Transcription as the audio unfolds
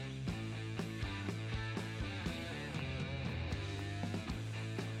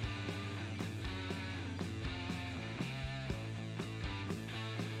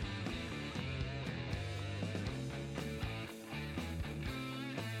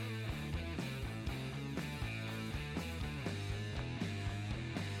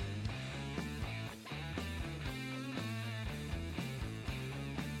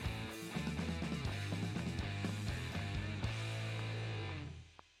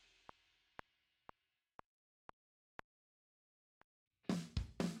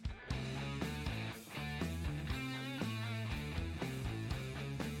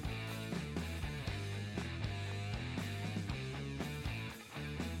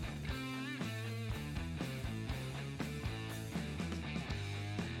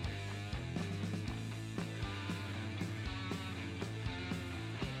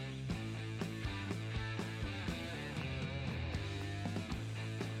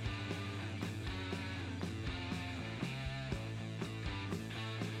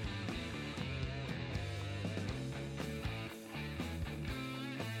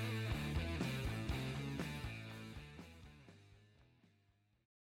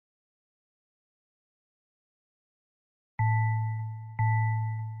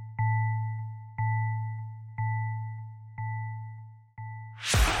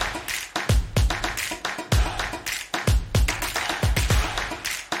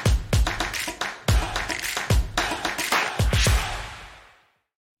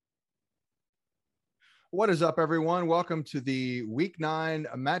What is up, everyone? Welcome to the Week 9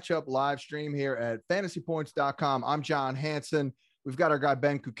 matchup live stream here at fantasypoints.com. I'm John Hansen. We've got our guy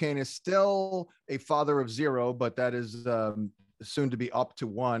Ben Kukanis, still a father of zero, but that is soon to be up to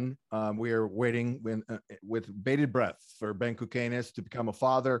one. We are waiting with bated breath for Ben Kukanis to become a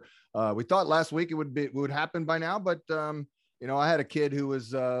father. We thought last week it would happen by now, but I had a kid who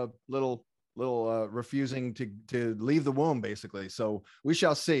was little refusing to leave the womb, basically. So we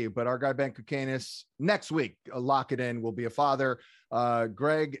shall see. But our guy Ben Kukanis next week, lock it in, will be a father.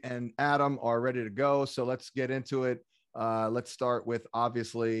 Greg and Adam are ready to go. So let's get into it. Let's start with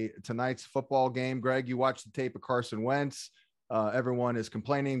obviously tonight's football game. Greg, you watched the tape of Carson Wentz. Everyone is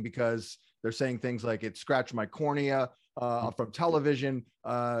complaining because they're saying things like it scratched my cornea from television.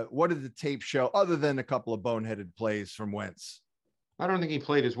 What did the tape show other than a couple of boneheaded plays from Wentz? I don't think he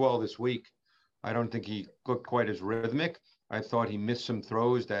played as well this week. I don't think he looked quite as rhythmic. I thought he missed some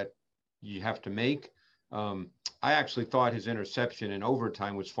throws that you have to make. I actually thought his interception in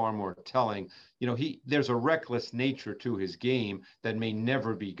overtime was far more telling. There's a reckless nature to his game that may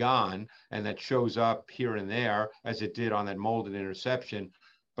never be gone and that shows up here and there as it did on that molded interception.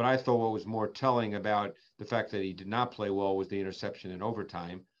 But I thought what was more telling about the fact that he did not play well was the interception in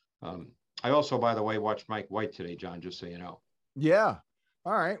overtime. I also, by the way, watched Mike White today, John, just so you know. Yeah.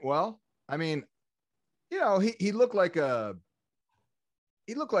 All right. Well, I mean, he looked like a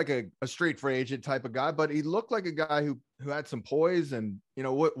street free agent type of guy, but he looked like a guy who had some poise. And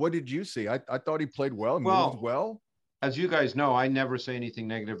what did you see? I thought he played well, moved well. As you guys know, I never say anything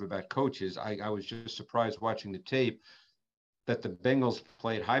negative about coaches. I was just surprised watching the tape that the Bengals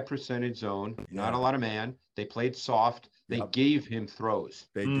played high percentage zone, not a lot of man. They played soft. They gave him throws.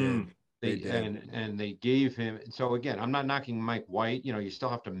 They did. And they gave him. So again, I'm not knocking Mike White. You still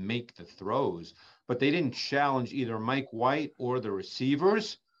have to make the throws, but they didn't challenge either Mike White or the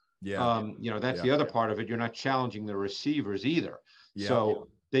receivers. Yeah. That's the other part of it. You're not challenging the receivers either. Yeah. So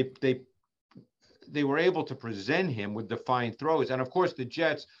they were able to present him with defined throws. And of course, the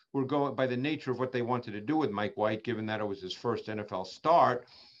Jets were going by the nature of what they wanted to do with Mike White, given that it was his first NFL start.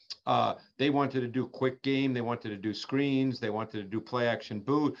 They wanted to do quick game. They wanted to do screens. They wanted to do play action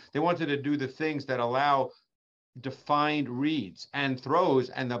boot. They wanted to do the things that allow defined reads and throws.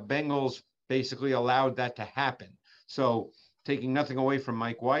 And the Bengals basically allowed that to happen. So taking nothing away from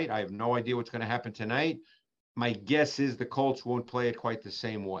Mike White, I have no idea what's going to happen tonight. My guess is the Colts won't play it quite the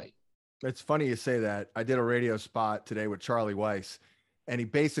same way. It's funny you say that. I did a radio spot today with Charlie Weiss, and he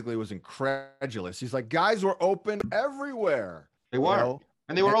basically was incredulous. He's like, guys were open everywhere. They were.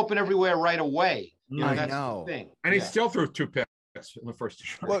 And they were open everywhere right away. I know. The thing. And he still threw 2 picks in the first 2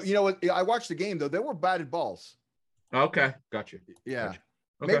 shots. Well, you know what? I watched the game, though. There were batted balls. Okay. Got you. Yeah. Gotcha.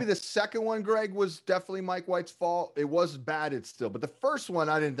 Okay. Maybe the second one, Greg, was definitely Mike White's fault. It was batted still. But the first one,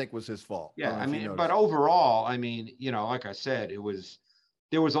 I didn't think was his fault. Yeah, but overall, like I said,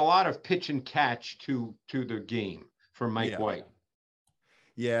 there was a lot of pitch and catch to the game for Mike White.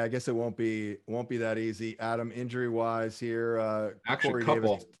 Yeah, I guess it won't be that easy. Adam, injury wise here, Actually, Corey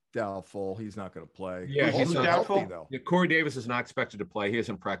Davis doubtful. He's not going to play. Yeah, he's doubtful healthy, though. Yeah, Corey Davis is not expected to play. He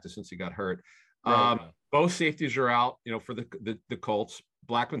hasn't practiced since he got hurt. Right. Both safeties are out. For the Colts.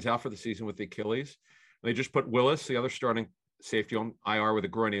 Blackman's out for the season with the Achilles. They just put Willis, the other starting safety, on IR with a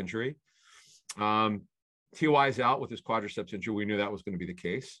groin injury. T.Y.'s out with his quadriceps injury. We knew that was going to be the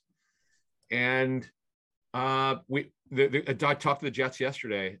case. And I talked to the Jets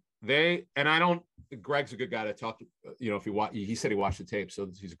yesterday. Greg's a good guy to talk to. He said he watched the tape, so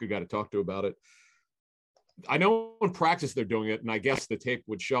he's a good guy to talk to about it. I know in practice they're doing it, and I guess the tape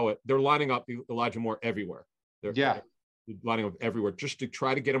would show it. They're lining up Elijah Moore everywhere. They're lining up everywhere just to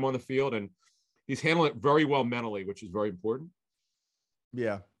try to get him on the field, and he's handling it very well mentally, which is very important.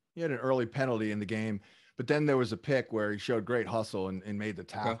 Yeah, he had an early penalty in the game, but then there was a pick where he showed great hustle and made the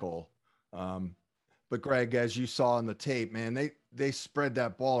tackle. Okay. But Greg, as you saw in the tape, man, they spread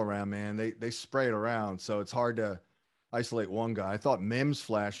that ball around, man. They spray it around, so it's hard to isolate one guy. I thought Mims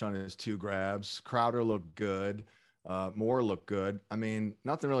flashed on his 2 grabs. Crowder looked good. Moore looked good.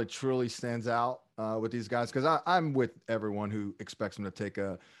 Nothing really truly stands out with these guys because I'm with everyone who expects them to take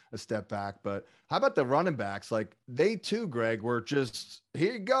a step back. But how about the running backs? Like they too, Greg, were just,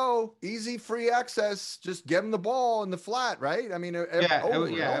 here you go, easy free access. Just give them the ball in the flat, right?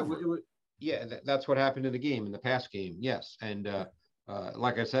 That's what happened in the game, in the pass game. Yes. And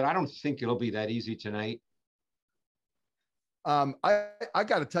like I said, I don't think it'll be that easy tonight. I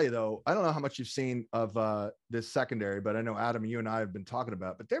got to tell you, though, I don't know how much you've seen of this secondary, but I know, Adam, you and I have been talking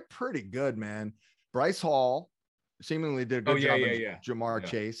about, but they're pretty good, man. Bryce Hall seemingly did a good job. Jamar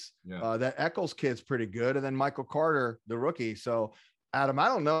Chase. Yeah. That Eccles kid's pretty good. And then Michael Carter, the rookie. So Adam, I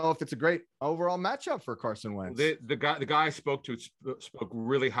don't know if it's a great overall matchup for Carson Wentz. The guy I spoke to spoke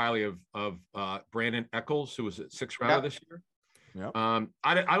really highly of Brandon Eccles, who was a 6th rounder this year. Yeah.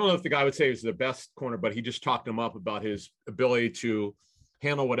 I don't know if the guy would say he's the best corner, but he just talked him up about his ability to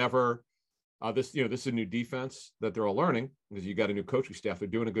handle whatever. This is a new defense that they're all learning because you got a new coaching staff. They're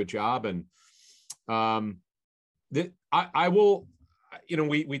doing a good job, and I will.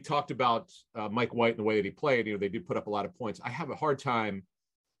 We talked about Mike White and the way that he played. They did put up a lot of points. I have a hard time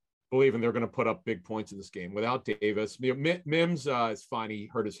believing they're going to put up big points in this game without Davis. Mims is fine. He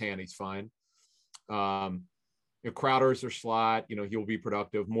hurt his hand. He's fine. Crowder's their slot. He'll be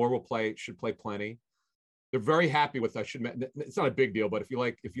productive. Moore should play plenty. They're very happy with. It's not a big deal, but if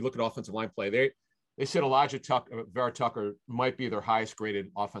you look at offensive line play, they said Vera Tucker might be their highest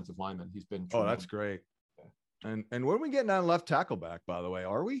graded offensive lineman. He's been tremendous. Oh, that's great. And when are we getting on left tackle back, by the way?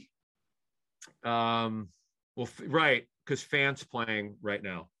 Are we? Right, because Fant's playing right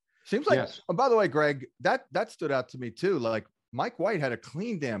now. Seems like. Yes. Oh, by the way, Greg, that stood out to me too. Like Mike White had a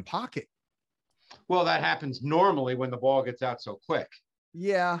clean damn pocket. Well, that happens normally when the ball gets out so quick.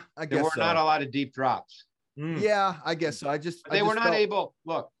 Yeah, I guess there were not a lot of deep drops. Yeah, I guess so. They were not able.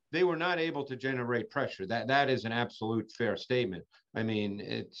 Look, they were not able to generate pressure. That is an absolute fair statement. I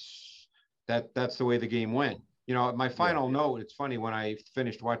mean, that's the way the game went. My final note, it's funny, when I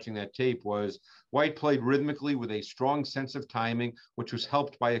finished watching that tape, was White played rhythmically with a strong sense of timing, which was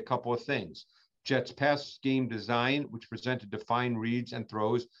helped by a couple of things. Jets' pass game design, which presented defined reads and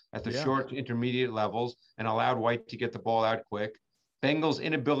throws at the short to intermediate levels and allowed White to get the ball out quick. Bengals'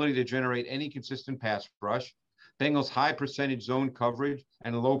 inability to generate any consistent pass rush. Bengals' high percentage zone coverage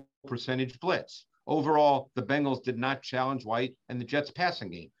and low percentage blitz. Overall, the Bengals did not challenge White and the Jets' passing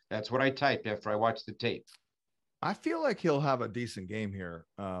game. That's what I typed after I watched the tape. I feel like he'll have a decent game here.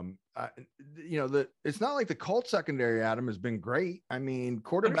 It's not like the Colts secondary, Adam, has been great. I mean,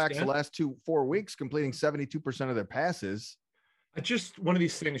 quarterbacks the last 4 weeks completing 72% of their passes. It's just one of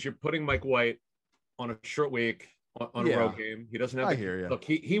these things. You're putting Mike White on a short week on a road game. He doesn't have. I hear you. Look,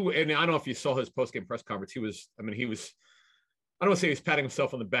 he and I don't know if you saw his post-game press conference. He was. I don't want to say he's patting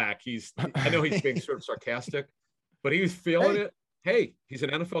himself on the back. I know he's being sort of sarcastic, but he was feeling it. Hey, he's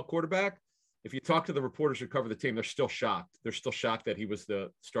an NFL quarterback. If you talk to the reporters who cover the team, they're still shocked. They're still shocked that he was the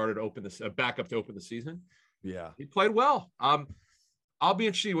starter to open this backup to open the season. Yeah, he played well. I'll be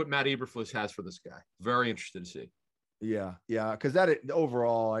interested what Matt Eberflus has for this guy. Very interested to see. Yeah, because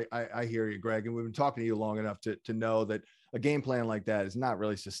overall, I hear you, Greg, and we've been talking to you long enough to know that a game plan like that is not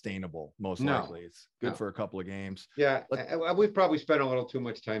really sustainable. Most likely, it's good for a couple of games. Yeah, we've probably spent a little too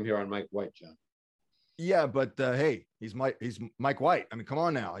much time here on Mike White, John. Yeah, but hey, he's Mike White. I mean, come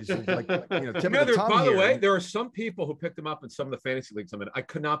on now. He's like tip of the tongue by the here. way, there are some people who picked him up in some of the fantasy leagues. I mean, I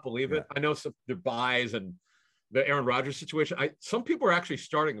could not believe it. I know the buys and the Aaron Rodgers situation. Some people are actually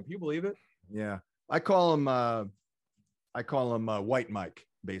starting him. Can you believe it? Yeah, I call him White Mike.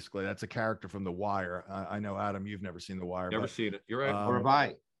 Basically, that's a character from The Wire. I know, Adam, you've never seen The Wire. Never seen it. You're right. Or have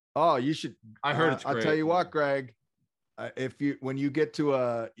I? Oh, you should. I heard it's great. I'll tell you what, Greg. When you get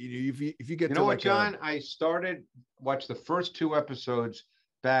to if you get to what, John, I watched the first 2 episodes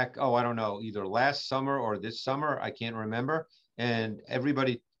back. Oh, I don't know, either last summer or this summer. I can't remember. And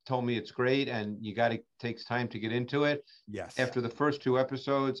everybody told me it's great, and takes time to get into it. Yes. After the first 2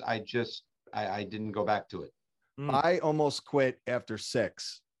 episodes, I didn't go back to it. I almost quit after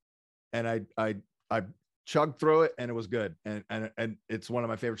 6, and I chugged through it, and it was good. And it's one of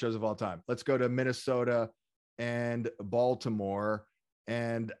my favorite shows of all time. Let's go to Minnesota and Baltimore,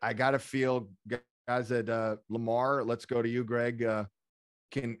 and I gotta feel guys at Lamar. Let's go to you, Greg.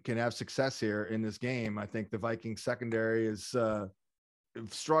 Can have success here in this game. I think the Vikings secondary is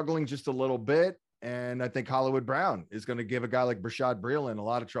struggling just a little bit, and I think Hollywood Brown is going to give a guy like Rashad Breeland a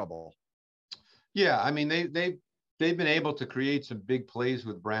lot of trouble. Yeah, I mean they've been able to create some big plays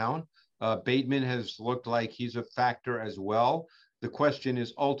with Brown. Bateman has looked like he's a factor as well. The question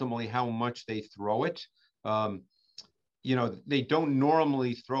is ultimately how much they throw it. They don't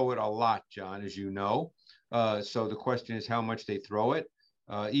normally throw it a lot, John, as you know. So the question is how much they throw it.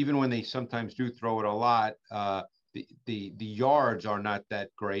 Even when they sometimes do throw it a lot, the yards are not that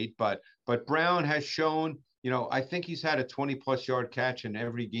great. But Brown has shown, I think he's had a 20+ yard catch in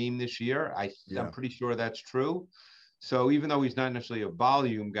every game this year. I'm pretty sure that's true. So even though he's not necessarily a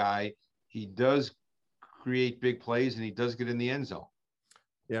volume guy, he does create big plays and he does get in the end zone.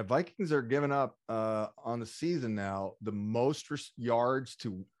 Yeah, Vikings are giving up on the season now the most yards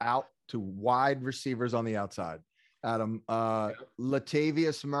to wide receivers on the outside. Adam,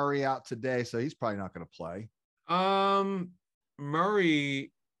 Latavius Murray out today, so he's probably not going to play.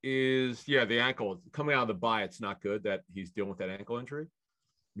 Murray, is, yeah, the ankle coming out of the bye. It's not good that he's dealing with that ankle injury.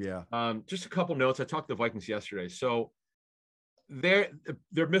 Yeah. Just a couple notes. I talked to the Vikings yesterday. So they're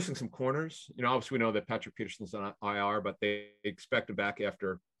missing some corners. You know, obviously we know that Patrick Peterson's on IR, but they expect him back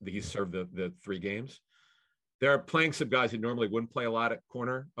after he served the 3 games. They're playing some guys who normally wouldn't play a lot at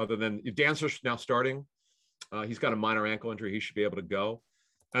corner, other than Dancer's now starting. He's got a minor ankle injury. He should be able to go.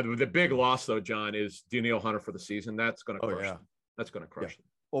 The big loss, though, John, is Danielle Hunter for the season. That's going to crush them. That's going to crush them.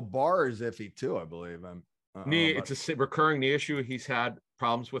 Well, Barr is iffy too, I believe. It's a recurring knee issue. He's had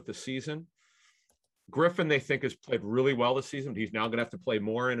problems with the season. Griffin, they think, has played really well this season. He's now going to have to play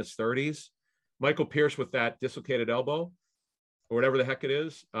more in his 30s. Michael Pierce with that dislocated elbow, or whatever the heck it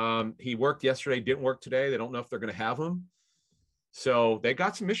is. He worked yesterday, didn't work today. They don't know if they're going to have him. So they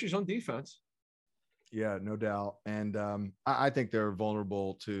got some issues on defense. Yeah, no doubt. And I think they're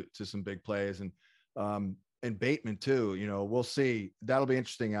vulnerable to some big plays, and Bateman too. You know, we'll see. That'll be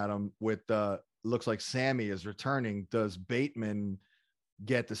interesting, Adam. With looks like Sammy is returning. Does Bateman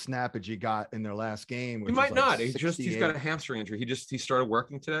get the snappage he got in their last game? He might not. He's got a hamstring injury. He started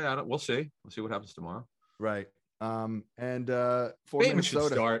working today. We'll see. We'll see what happens tomorrow. Right. For Bateman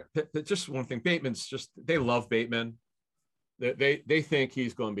should start. Just one thing. They love Bateman. They think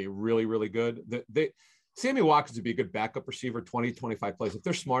he's going to be really, really good. Sammy Watkins would be a good backup receiver, 20, 25 plays. If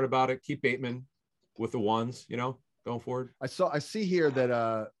they're smart about it, keep Bateman with the ones, going forward. I see here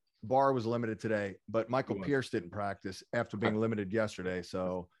that Barr was limited today, but Michael Pierce didn't practice after being limited yesterday.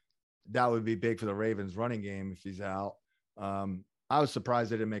 So that would be big for the Ravens running game if he's out. I was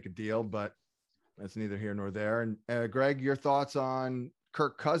surprised they didn't make a deal, but that's neither here nor there. And Greg, your thoughts on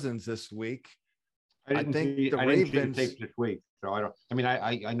Kirk Cousins this week? I think the Ravens tape this week. So I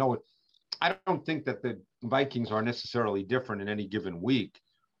know it. I don't think that the Vikings are necessarily different in any given week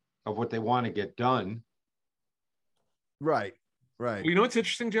of what they want to get done. Right. Well, you know what's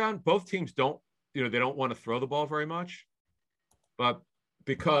interesting, John? Both teams don't want to throw the ball very much, but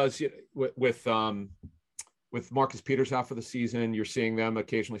because with Marcus Peters out for the season, you're seeing them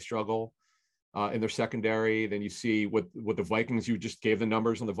occasionally struggle in their secondary. Then you see with the Vikings, you just gave the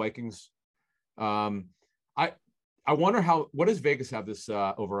numbers on the Vikings. I wonder what does Vegas have this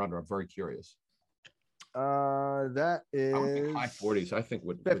over under? I'm very curious. That is, I would think high 40s. I think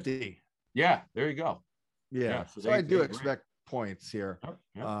 50. Yeah, there you go. Yeah. So I do expect points here.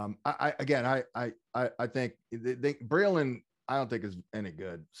 Yeah. I think Breeland, I don't think is any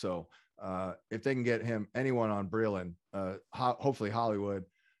good. So if they can get anyone on Breeland, hopefully Hollywood.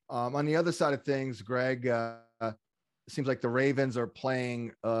 On the other side of things, Greg, it seems like the Ravens are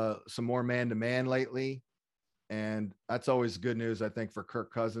playing some more man-to-man lately. And that's always good news, I think, for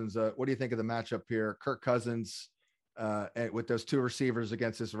Kirk Cousins. What do you think of the matchup here? Kirk Cousins with those 2 receivers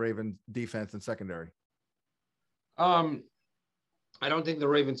against this Raven defense and secondary. I don't think the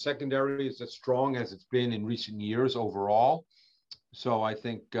Ravens secondary is as strong as it's been in recent years overall. So I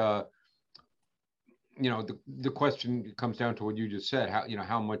think, the question comes down to what you just said.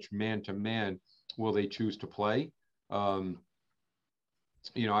 How much man-to-man will they choose to play? I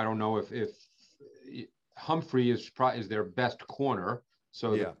don't know if Humphrey is their best corner.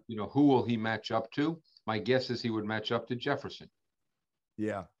 So, who will he match up to? My guess is he would match up to Jefferson.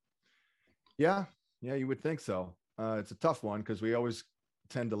 Yeah, you would think so. It's a tough one because we always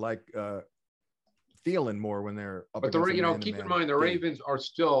tend to like Thielen more when they're up. But keep in mind the Ravens are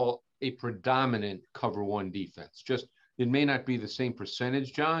still a predominant cover 1 defense. Just it may not be the same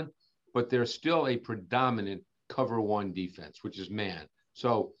percentage, John, but they're still a predominant cover 1 defense, which is man.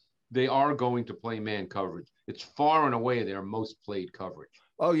 So they are going to play man coverage. It's far and away their most played coverage.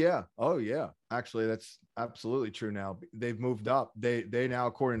 Oh yeah. Actually, that's absolutely true. Now they've moved up. They now,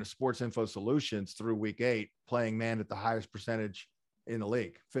 according to Sports Info Solutions, through week 8, playing man at the highest percentage in the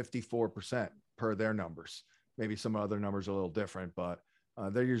league, 54% per their numbers. Maybe some other numbers are a little different, but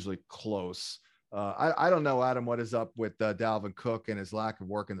they're usually close. I don't know, Adam, what is up with Dalvin Cook and his lack of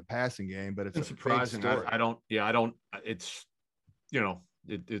work in the passing game, but it's surprising. I don't. It's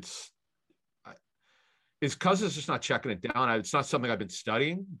is Cousins just not checking it down. It's not something I've been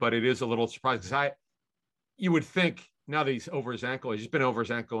studying, but it is a little surprising because you would think now that he's over his ankle, he's been over his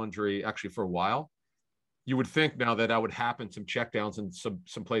ankle injury actually for a while. You would think now that would happen, some checkdowns and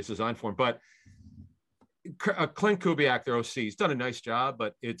some plays designed for him. But Clint Kubiak, their OC, he's done a nice job,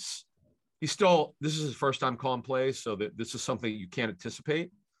 but this is his first time calling plays, so that this is something you can't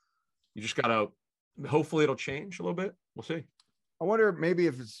anticipate. You just gotta hopefully it'll change a little bit. We'll see. I wonder maybe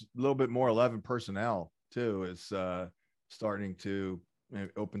if it's a little bit more 11 personnel too is starting to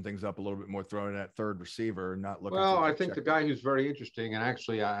open things up a little bit more, throwing that third receiver, not looking. Well, I think the guy who's very interesting, and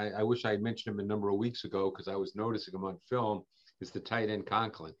actually I wish I had mentioned him a number of weeks ago because I was noticing him on film, is the tight end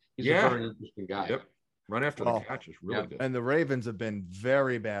Conklin. He's Yeah. a very interesting guy. Yep. Run after the catch is really good. And the Ravens have been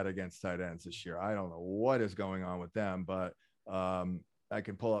very bad against tight ends this year. I don't know what is going on with them, but I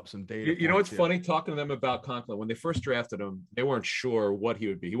can pull up some data. You know, it's funny talking to them about Conklin. When they first drafted him, they weren't sure what he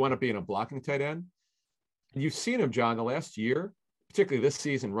would be. He wound up being a blocking tight end. And you've seen him, John, the last year, particularly this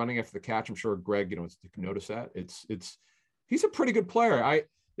season, running after the catch. I'm sure Greg, you can notice that. He's a pretty good player.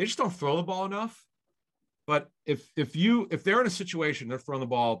 They just don't throw the ball enough. But if they're in a situation, they're throwing the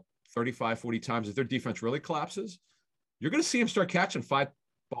ball 35, 40 times, if their defense really collapses, you're going to see him start catching 5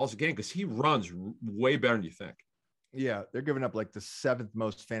 balls a game because he runs way better than you think. Yeah, they're giving up like the 7th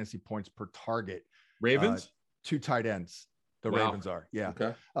most fantasy points per target. Ravens? 2 tight ends. The Ravens are. Yeah.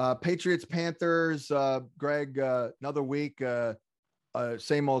 Okay. Patriots, Panthers, Greg, another week,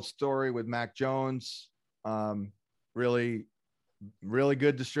 same old story with Mac Jones. Really, really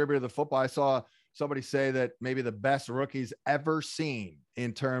good distributor of the football. I saw somebody say that maybe the best rookies ever seen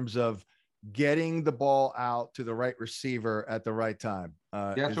in terms of getting the ball out to the right receiver at the right time.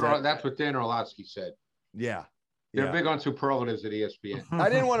 That's what Dan Orlovsky said. Yeah. They're big on superlatives at ESPN. I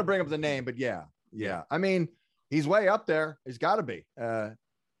didn't want to bring up the name, but yeah. I mean, he's way up there. He's got to be.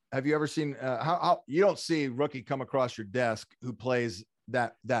 Have you ever seen how you don't see rookie come across your desk who plays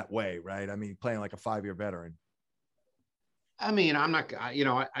that way, right? I mean, playing like a 5-year veteran. I mean, I'm not,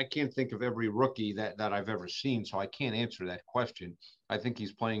 I can't think of every rookie that I've ever seen, so I can't answer that question. I think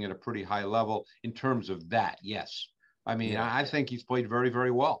he's playing at a pretty high level in terms of that. Yes. I mean, I think he's played very,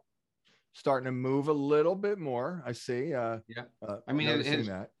 very well. Starting to move a little bit more. I see. I mean,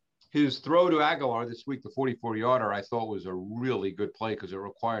 his throw to Aguilar this week, the 44-yarder, I thought was a really good play because it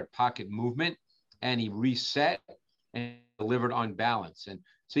required pocket movement, and he reset and delivered on balance. And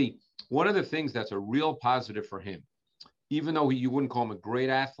see, one of the things that's a real positive for him, even though you wouldn't call him a great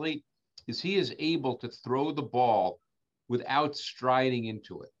athlete, is he is able to throw the ball without striding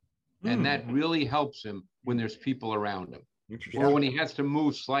into it. And that really helps him when there's people around him. Or when he has to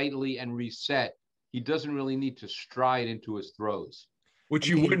move slightly and reset, he doesn't really need to stride into his throws. Which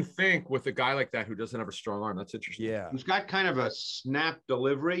you wouldn't think with a guy like that who doesn't have a strong arm. That's interesting. Yeah. He's got kind of a snap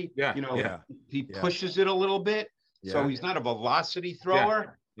delivery. Yeah. He pushes it a little bit. Yeah. So he's not a velocity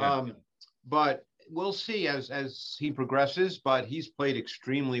thrower. But we'll see as he progresses, but he's played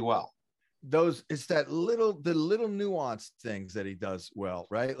extremely well. It's the little nuanced things that he does well,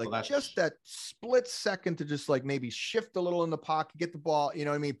 right? Like just that split second to just like maybe shift a little in the pocket, get the ball, you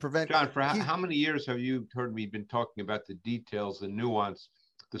know what I mean? John, for how many years have you heard me been talking about the details, the nuance,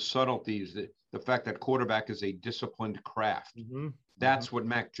 the subtleties, the fact that quarterback is a disciplined craft? That's what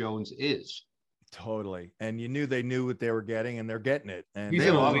Mac Jones is. Totally. And they knew what they were getting, and they're getting it. And he's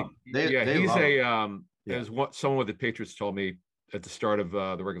they love him. As what someone with the Patriots told me at the start of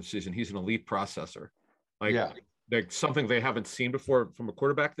the regular season, he's an elite processor. Like something they haven't seen before from a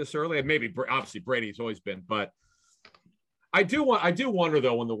quarterback this early. And maybe obviously Brady's always been, but I do wonder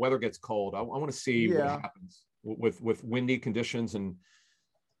though, when the weather gets cold, I want to see what happens with windy conditions. And,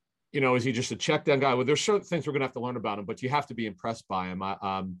 is he just a check down guy? Well, there's certain things we're going to have to learn about him, but you have to be impressed by him.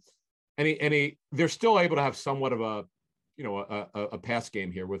 They're still able to have somewhat of a pass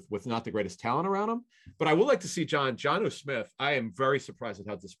game here with not the greatest talent around him. But I would like to see Jonnu Smith. I am very surprised at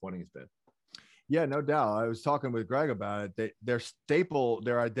how disappointing he's been. Yeah, no doubt. I was talking with Greg about it.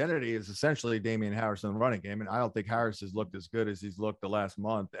 Their identity is essentially Damian Harris in the running game. And I don't think Harris has looked as good as he's looked the last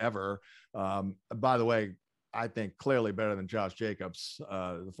month ever. By the way, I think clearly better than Josh Jacobs,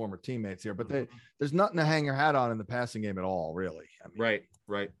 the former teammates here. But there's nothing to hang your hat on in the passing game at all, really. I mean,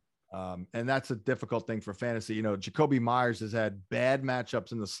 right. And that's a difficult thing for fantasy. Jacoby Myers has had bad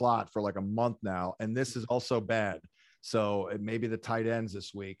matchups in the slot for like a month now, and this is also bad. So it may be the tight ends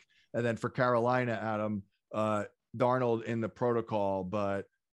this week. And then for Carolina, Adam, Darnold in the protocol, but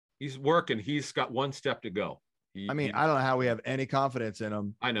he's working. He's got one step to go. I don't know how we have any confidence in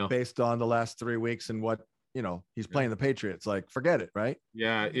him. I know, based on the last 3 weeks and what he's playing the Patriots. Like, forget it, right?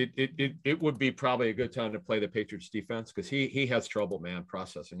 Yeah, it would be probably a good time to play the Patriots defense because he has trouble, man,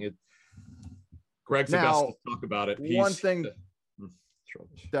 processing it. Greg's the best to talk about it. One thing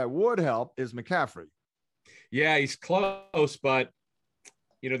that would help is McCaffrey. Yeah, he's close, but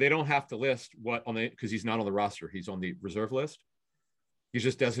they don't have to list because he's not on the roster. He's on the reserve list. He's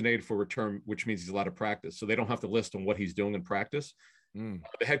just designated for return, which means he's allowed to practice. So they don't have to list on what he's doing in practice. The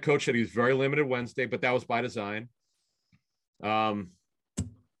head coach said he was very limited Wednesday, but that was by design.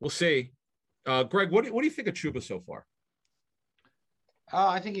 We'll see. Greg, what do you think of Chuba so far?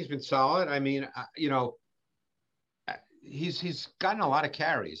 I think he's been solid. I mean, he's gotten a lot of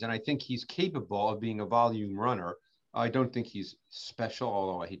carries, and I think he's capable of being a volume runner. I don't think he's special,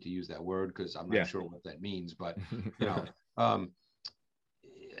 although I hate to use that word because I'm not sure what that means. But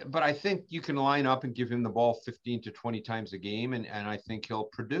But I think you can line up and give him the ball 15 to 20 times a game, and I think he'll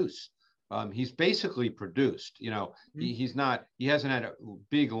produce. He's basically produced. You know, he hasn't had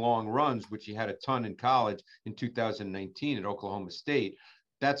big long runs, which he had a ton in college in 2019 at Oklahoma State.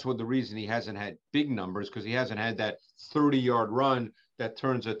 That's what the reason he hasn't had big numbers, because he hasn't had that 30-yard run that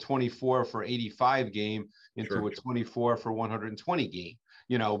turns a 24 for 85 game into a 24 for 120 game.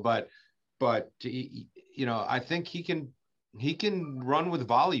 You know, but you know, I think he can run with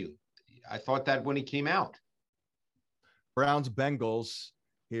volume. I thought that when he came out. Browns Bengals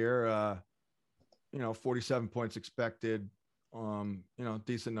here, you know, 47 points expected. You know,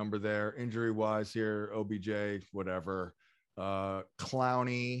 decent number there. Injury wise here, OBJ, whatever.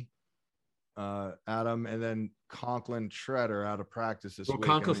 Clowney, Adam, and then Conklin Treader out of practice this week.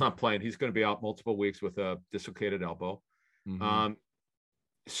 Conklin's not playing. He's going to be out multiple weeks with a dislocated elbow.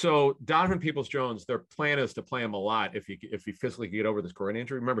 So Donovan Peoples-Jones, their plan is to play him a lot if he physically can get over this groin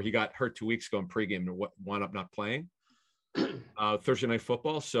injury. Remember, he got hurt 2 weeks ago in pregame and wound up not playing Thursday Night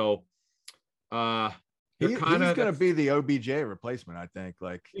Football. So he's going to be the OBJ replacement, I think.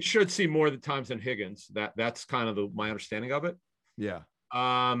 Like, he should see more of the times than Higgins. That's kind of my understanding of it. Yeah.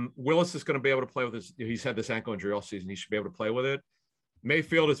 Willis is going to be able to play with he's had this ankle injury all season. He should be able to play with it.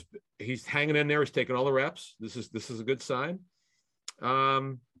 Mayfield he's hanging in there. He's taking all the reps. This is a good sign.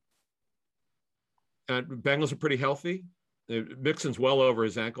 And Bengals are pretty healthy. Mixon's well over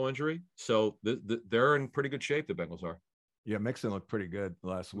his ankle injury, so they're in pretty good shape. The Bengals are. Yeah, Mixon looked pretty good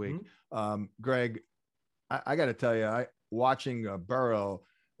last week. Greg, I got to tell you, watching Burrow,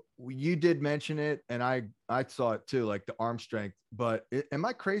 you did mention it, and I saw it too, like the arm strength. But am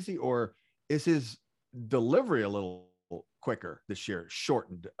I crazy, or is his delivery a little quicker this year,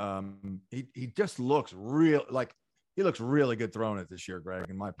 shortened? He just looks real, like he looks really good throwing it this year, Greg,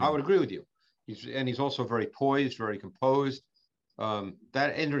 in my opinion. I would agree with you. He's also very poised, very composed.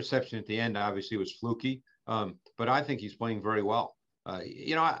 That interception at the end obviously was fluky, but I think he's playing very well.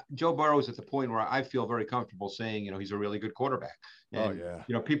 You know, Joe Burrow is at the point where I feel very comfortable saying, you know, he's a really good quarterback. And,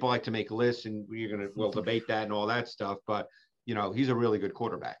 you know, people like to make lists, and we'll debate that and all that stuff, but you know, he's a really good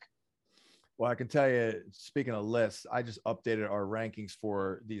quarterback. Well, I can tell you, speaking of lists, I just updated our rankings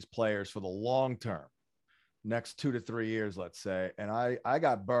for these players for the long term, next 2 to 3 years, let's say. And I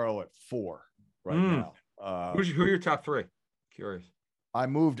got Burrow at 4 right now. Who are your top 3? Curious. I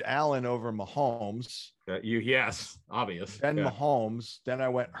moved Allen over Mahomes. Yes, obvious. Then Mahomes. Then I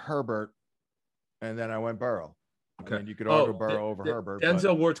went Herbert, and then I went Burrow. Okay. I mean, you could argue Burrow over Herbert.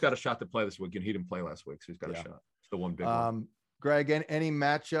 Denzel Ward's got a shot to play this week, and he didn't play last week, so he's got a shot. It's the one big one. Greg, any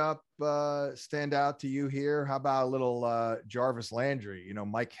matchup stand out to you here? How about a little Jarvis Landry? You know,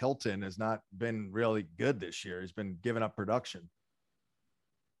 Mike Hilton has not been really good this year. He's been giving up production.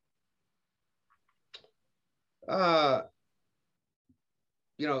 You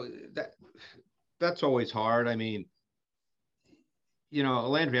know, that's always hard. I mean, you know,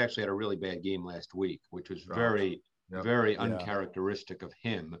 Landry actually had a really bad game last week, which was very uncharacteristic of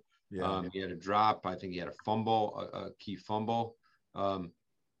him. He had a drop. I think he had a fumble, a key fumble. You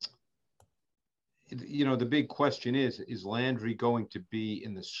know, the big question is Landry going to be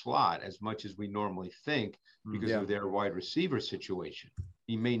in the slot as much as we normally think because of their wide receiver situation?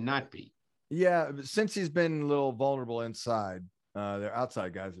 He may not be. Yeah, since he's been a little vulnerable inside, their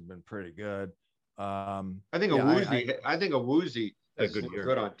outside guys have been pretty good. I think Awuzie is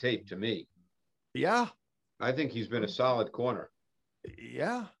good on tape to me. Yeah. I think he's been a solid corner.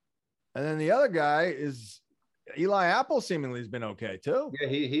 Yeah. And then the other guy is Eli Apple, seemingly has been okay too. Yeah,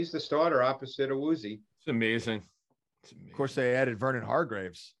 he's the starter opposite Awuzie. It's amazing. Of course, they added Vernon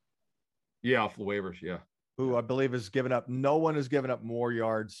Hargraves. Yeah, off the waivers, yeah. Who I believe has given up. No one has given up more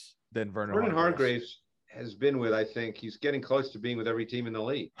yards than Vernon Hargraves has been with, I think he's getting close to being with every team in the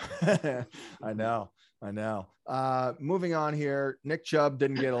league. I know. Moving on here. Nick Chubb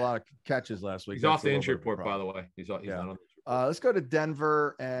didn't get a lot of catches last week. He's off the injury report, by the way. He's not on the let's go to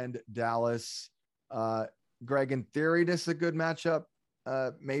Denver and Dallas. Greg, in theory, this is a good matchup,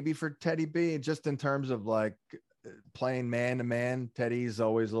 maybe for Teddy B, just in terms of like playing man to man. Teddy's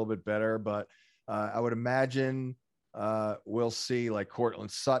always a little bit better, but I would imagine we'll see like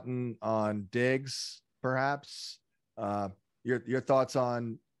Cortland Sutton on Diggs, perhaps. Your thoughts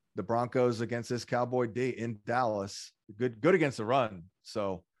on the Broncos against this Cowboy D in Dallas? Good against the run.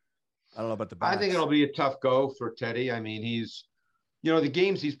 So I don't know about the backs. I think it'll be a tough go for Teddy. I mean, he's, you know, the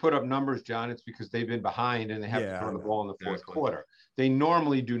games he's put up numbers, John, it's because they've been behind and they have to throw the ball in the fourth quarter. They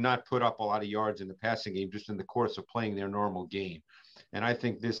normally do not put up a lot of yards in the passing game just in the course of playing their normal game. And I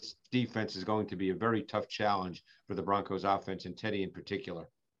think this defense is going to be a very tough challenge for the Broncos offense and Teddy in particular.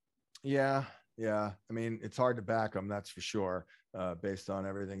 Yeah. Yeah. I mean, it's hard to back them, that's for sure, based on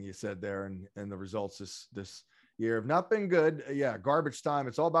everything you said there, and the results this year have not been good. Yeah, garbage time.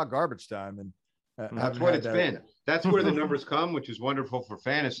 It's all about garbage time, and that's what it's been. That's where the numbers come, which is wonderful for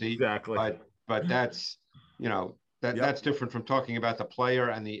fantasy. Exactly. But that's, you know, that's different from talking about the player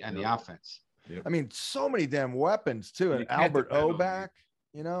and the offense. I mean, so many damn weapons too, and Albert O back.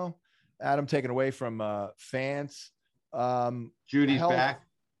 You know, Adam taken away from Fance. Judy's back.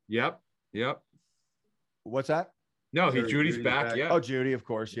 Yep. What's that? No, Judy's back. Yeah. Oh, Judy, of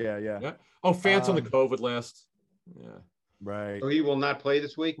course. Yeah. Oh, Fance on the COVID list. Yeah. Right. So he will not play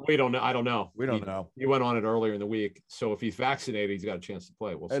this week? We don't know. I don't know. We don't know. He went on it earlier in the week. So if he's vaccinated, he's got a chance to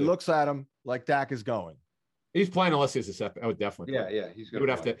play. We'll see. It looks at him like Dak is going. He's playing unless he's a setback. I would definitely. Yeah. He's going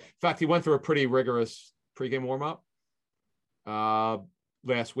to have to. In fact, he went through a pretty rigorous pregame warm-up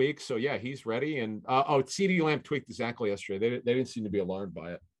last week. So yeah, he's ready. And CeeDee Lamb tweaked his ankle yesterday. They didn't seem to be alarmed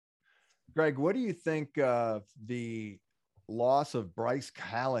by it. Greg, what do you think of the loss of Bryce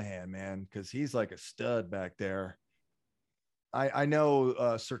Callahan, man? Because he's like a stud back there. I know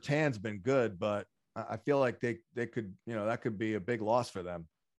Surtain's been good, but I feel like they could, that could be a big loss for them.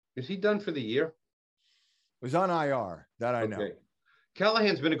 Is he done for the year? He's on IR. That I know.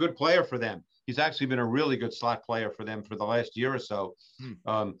 Callahan's been a good player for them. He's actually been a really good slot player for them for the last year or so.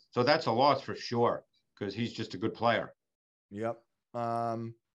 So that's a loss for sure because he's just a good player. Yep.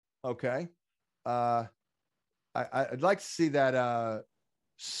 Okay. I'd like to see that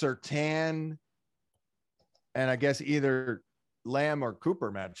Surtain and I guess either Lamb or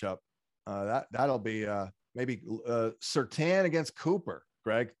Cooper matchup. That'll be maybe Surtain against Cooper.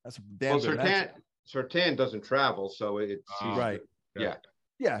 Greg, that's a damn good matchup. Surtain doesn't travel, so it's right. Yeah.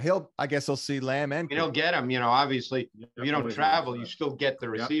 I guess he'll see Lamb and he'll get him. Obviously, if you don't travel, you still get the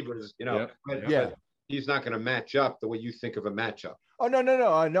receivers. But he's not going to match up the way you think of a matchup. Oh no,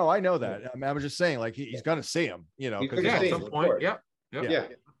 I know that. I mean, I was just saying, like he's going to see him. Because at some point. Yeah.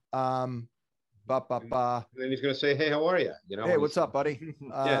 And then he's going to say, "Hey, how are you?" Hey, what's up, buddy?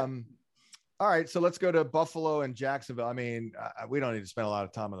 All right, so let's go to Buffalo and Jacksonville. I mean, we don't need to spend a lot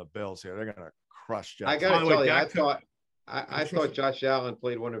of time on the Bills here. They're going to crush Jacksonville. I got to tell you, I thought Josh Allen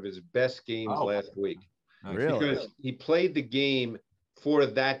played one of his best games last week. Really? Because he played the game for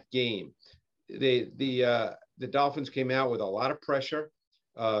that game. The Dolphins came out with a lot of pressure.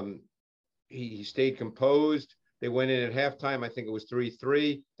 He stayed composed. They went in at halftime. I think it was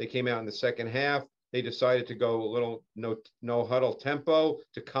 3-3. They came out in the second half. They decided to go a little no huddle tempo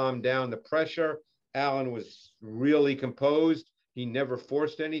to calm down the pressure. Allen was really composed. He never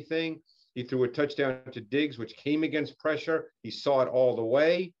forced anything. He threw a touchdown to Diggs, which came against pressure. He saw it all the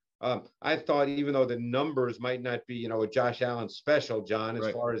way. I thought, even though the numbers might not be, a Josh Allen special, John,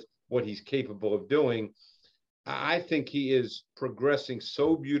 as far as what he's capable of doing, I think he is progressing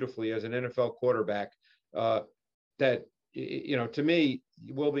so beautifully as an NFL quarterback that, to me,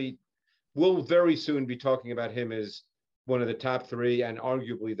 we'll very soon be talking about him as one of the top three and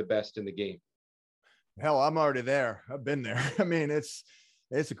arguably the best in the game. Hell, I'm already there. I've been there. I mean, it's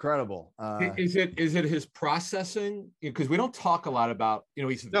incredible. Is it his processing? Because we don't talk a lot about,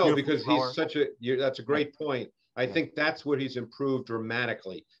 he's because he's that's a great point. I think that's where he's improved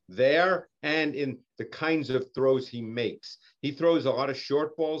dramatically there and in the kinds of throws he makes. He throws a lot of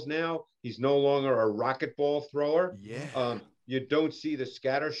short balls now. He's no longer a rocket ball thrower. Yeah. You don't see the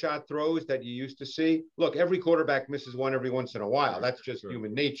scatter shot throws that you used to see. Look, every quarterback misses one every once in a while. That's just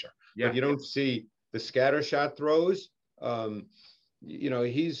human nature. Yeah. But you don't see the scatter shot throws.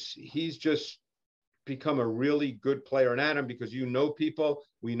 He's just become a really good player. And Adam, because people,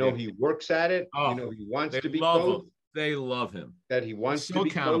 we know he works at it. He wants to be coached. They love him. That he wants to be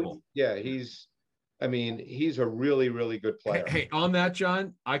accountable. Coached. Yeah, he's a really, really good player. Hey, on that,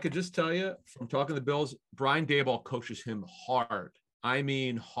 John, I could just tell you from talking to the Bills, Brian Daboll coaches him hard. I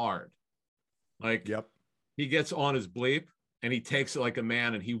mean hard. He gets on his bleep and he takes it like a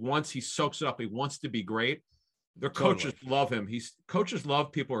man and he soaks it up. He wants to be great. Their coaches love him. Coaches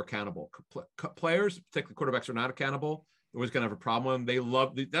love people who are accountable. Players, particularly quarterbacks, are not accountable. They're always going to have a problem with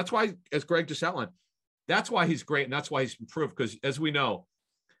them. That's why, as Greg just outlined, that's why he's great and that's why he's improved. Because as we know,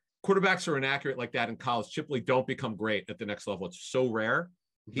 quarterbacks are inaccurate like that in college. Typically, don't become great at the next level. It's so rare.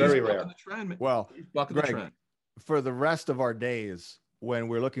 Very rare. The trend. Well, Greg, for the rest of our days, when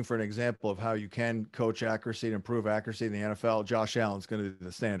we're looking for an example of how you can coach accuracy and improve accuracy in the NFL, Josh Allen's going to be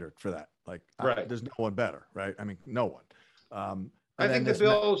the standard for that. There's no one better, right? I mean, no one. I think the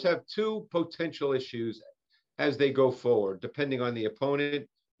Bills have two potential issues as they go forward, depending on the opponent,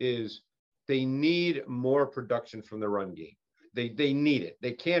 is they need more production from the run game. They need it.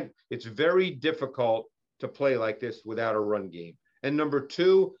 They can't. It's very difficult to play like this without a run game. And number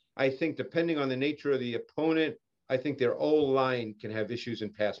two, I think depending on the nature of the opponent, I think their O-line can have issues in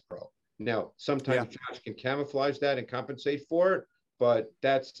pass pro. Now, sometimes Josh can camouflage that and compensate for it, but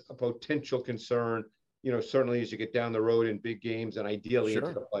that's a potential concern, certainly as you get down the road in big games and ideally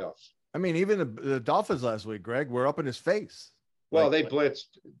into the playoffs. I mean, even the Dolphins last week, Greg, were up in his face. Well, they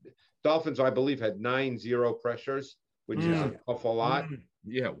blitzed. Dolphins, I believe, had 9-0 pressures, which is an awful lot.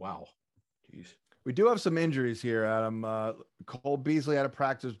 Yeah, wow. Jeez. We do have some injuries here, Adam. Cole Beasley had a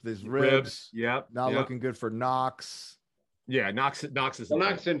practice with his ribs. Yep. Not looking good for Knox. Yeah, Knox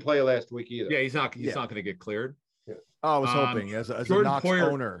didn't play last week either. Yeah, he's not going to get cleared. Yeah. Oh, I was hoping as a Knox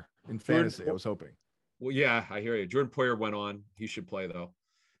owner in fantasy, I was hoping. Well, yeah, I hear you. Jordan Poyer went on. He should play though.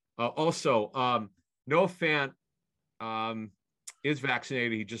 Also, Noah Fant is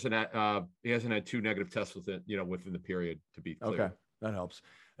vaccinated. He just he hasn't had 2 negative tests within the period to be cleared. Okay, that helps.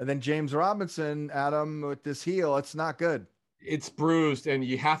 And then James Robinson, Adam, with this heel, it's not good. It's bruised, and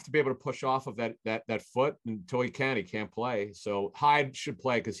you have to be able to push off of that foot until he can't play. So Hyde should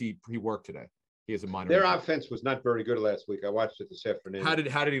play because he worked today. He has a minor. Their offense was not very good last week. I watched it this afternoon. How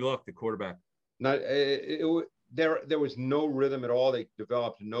did he look, the quarterback? Not there was no rhythm at all. They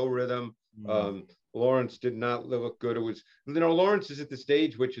developed no rhythm. Lawrence did not look good. It was, Lawrence is at the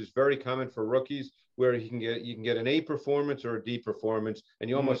stage which is very common for rookies, where you can get an A performance or a D performance, and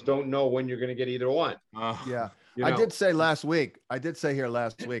you almost don't know when you're going to get either one. Yeah. I did say last week, I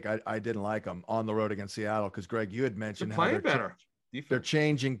didn't like them on the road against Seattle because, Greg, you had mentioned how they're better. They're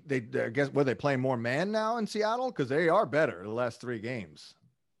changing. I guess, were they playing more man now in Seattle? Because they are better the last 3 games.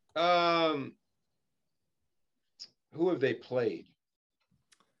 Who have they played?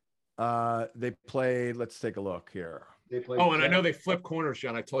 They played. Let's take a look here. And I know they flipped corners,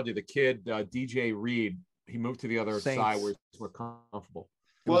 John. I told you the kid DJ Reed. He moved to the other side where it's more comfortable.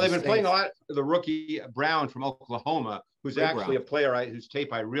 Well, they've been playing a lot. The rookie Brown from Oklahoma, who's actually a player whose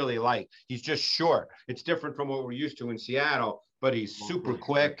tape I really like. He's just short. It's different from what we're used to in Seattle, but he's super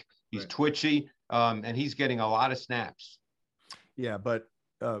quick. He's twitchy, and he's getting a lot of snaps. Yeah, but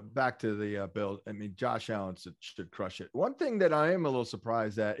back to the Bills. I mean, Josh Allen should crush it. One thing that I am a little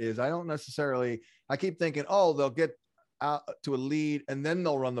surprised at is I keep thinking, they'll get out to a lead and then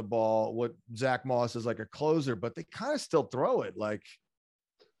they'll run the ball. What Zach Moss is like a closer, but they kind of still throw it like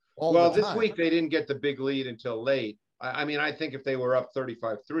all the time. This week they didn't get the big lead until late. I mean, I think if they were up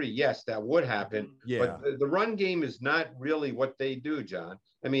 35-3, yes, that would happen. Yeah. But the run game is not really what they do, John.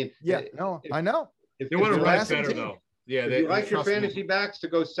 I mean, I know. They want to run better though. Yeah, if you like your fantasy backs to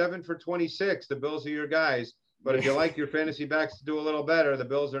go 7 for 26, the Bills are your guys. But if you like your fantasy backs to do a little better, the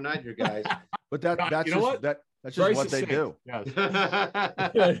Bills are not your guys. But that's just what they do. Yes.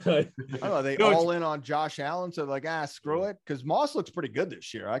 I don't know. They all in on Josh Allen, so like, screw it, because Moss looks pretty good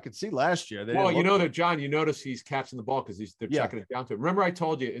this year. I could see last year. That John, you notice he's catching the ball because they're checking it down to him. Remember, I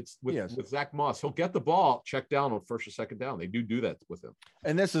told you it's with Zach Moss. He'll get the ball, check down on first or second down. They do that with him.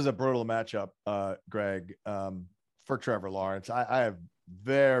 And this is a brutal matchup, Greg, for Trevor Lawrence. I have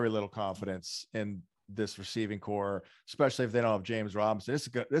very little confidence in this receiving core, especially if they don't have James Robinson. This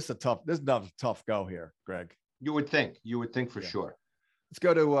is a tough go here, Greg. You would think for sure. Let's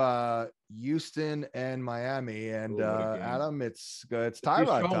go to Houston and Miami, and Adam, it's Tyrod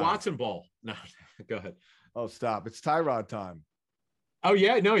time. Watson ball. No, go ahead. Oh, stop! It's Tyrod time. Oh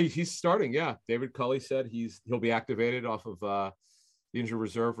yeah, no, he's starting. Yeah, David Culley said he'll be activated off of the injured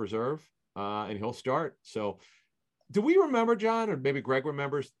reserve, and he'll start. So, do we remember, John, or maybe Greg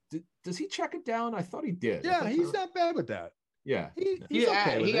remembers? Does he check it down? I thought he did. Yeah, he's not bad with that. Yeah, he's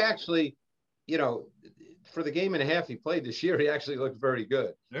okay with it. Actually, for the game and a half he played this year, he actually looked very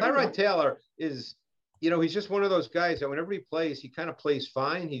good. Tyrod Taylor is, he's just one of those guys that whenever he plays, he kind of plays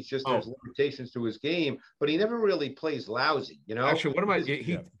fine. He's just there's limitations to his game, but he never really plays lousy. Actually, what am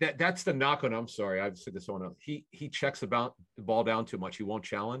I? That's the knock on. I'm sorry, I've said this one up. He checks the ball down too much. He won't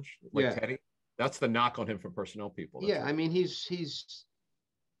challenge like Teddy. That's the knock on him from personnel people. That's I mean, he's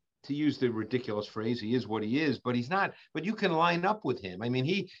to use the ridiculous phrase, he is what he is, but he's not. But you can line up with him. I mean,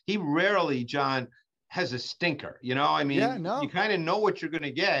 he rarely, John, has a stinker. I mean, you kind of know what you're going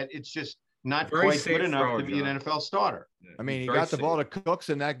to get. It's just not quite good enough to be an NFL starter. I mean, he got the ball to Cooks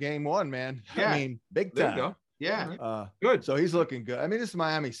in that game 1, man. Yeah. I mean, big time. There you go. Yeah. Good. So he's looking good. I mean, this is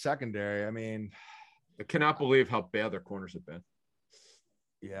Miami secondary. I mean, I cannot believe how bad their corners have been.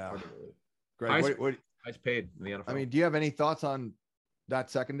 Yeah. Greg, what paid in the NFL. I mean, do you have any thoughts on that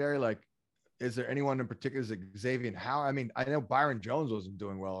secondary? Like, is there anyone in particular? Is it Xavier Howard? I mean, I know Byron Jones wasn't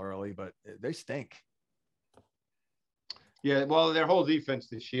doing well early, but they stink. Yeah, well, their whole defense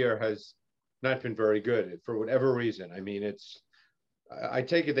this year has not been very good for whatever reason. I mean, I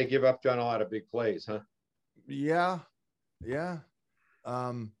take it they give up, John, a lot of big plays, huh? Yeah.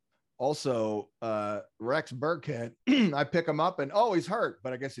 Also, Rex Burkhead, I pick him up and he's hurt,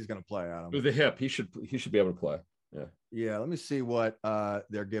 but I guess he's going to play, Adam. With the hip, he should be able to play. Yeah. Yeah. Let me see what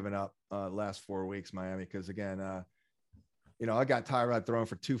they're giving up last 4 weeks, Miami. Because again, I got Tyrod throwing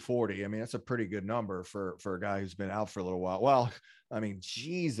for 240. I mean, that's a pretty good number for a guy who's been out for a little while. Well, I mean,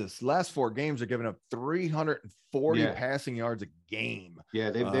 Jesus, last 4 games are giving up 340 passing yards a game.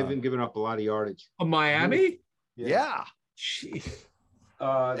 Yeah, they've been giving up a lot of yardage. Miami? Yeah. Jeez.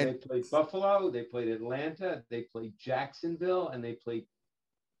 They played Buffalo, they played Atlanta, they played Jacksonville, and they played.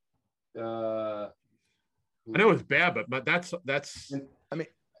 I know it's bad, but that's. I mean,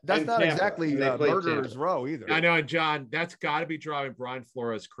 that's not exactly murderer's row either. I know, and John, that's got to be driving Brian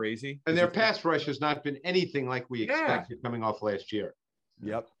Flores crazy. And their pass rush has not been anything like we expected coming off last year.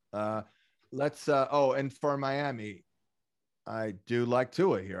 Yep. And for Miami, I do like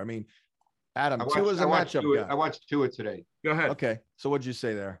Tua here. I mean, Adam, Tua's a matchup guy. I watched Tua today. Go ahead. Okay. So what'd you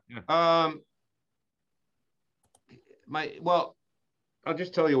say there? Yeah. I'll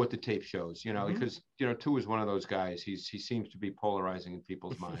just tell you what the tape shows, because, Tua is one of those guys. He seems to be polarizing in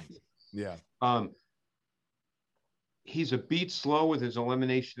people's minds. Yeah. He's a beat slow with his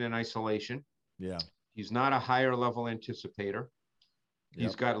elimination and isolation. Yeah. He's not a higher level anticipator.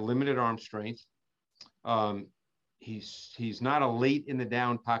 He's got limited arm strength. He's not a late in the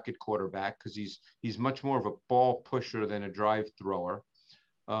down pocket quarterback because he's much more of a ball pusher than a drive thrower.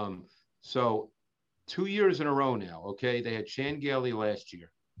 So 2 years in a row now, okay? They had Chan Gailey last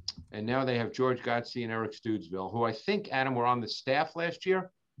year, and now they have George Godsey and Eric Studesville, who I think, Adam, were on the staff last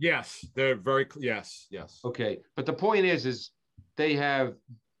year. Yes, they're very yes. Okay, but the point is they have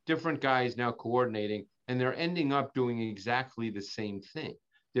different guys now coordinating, and they're ending up doing exactly the same thing.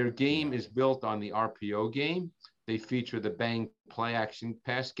 Their game is built on the RPO game. They feature the bang play action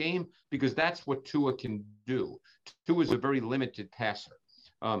pass game because that's what Tua can do. Tua is a very limited passer.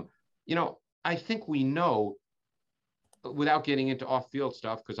 I think we know, without getting into off-field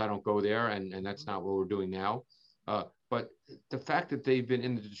stuff, because I don't go there, and that's not what we're doing now. But the fact that they've been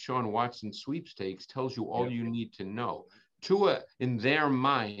in the Deshaun Watson sweepstakes tells you all you need to know. Tua, in their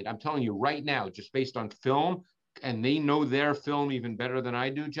mind, I'm telling you right now, just based on film, and they know their film even better than I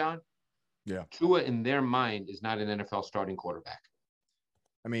do, John. Yeah. Tua, in their mind, is not an NFL starting quarterback.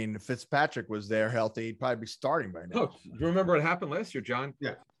 I mean, if Fitzpatrick was there healthy, he'd probably be starting by now. Oh, you remember what happened last year, John?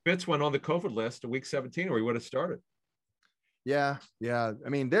 Yeah. Fitz went on the COVID list in week 17, or he would have started. Yeah. I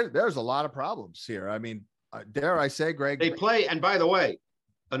mean, there's a lot of problems here. I mean, dare I say, Greg? They play, and by the way,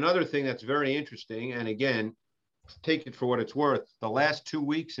 another thing that's very interesting, and again, take it for what it's worth, the last 2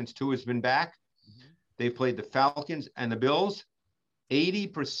 weeks since Tua's been back, they played the Falcons and the Bills.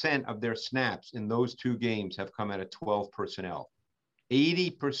 80% of their snaps in those 2 games have come out of 12 personnel.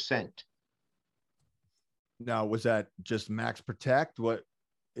 80%. Now, was that just max protect? What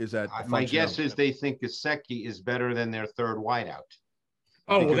is that? My guess is they think Gesicki is better than their third wideout.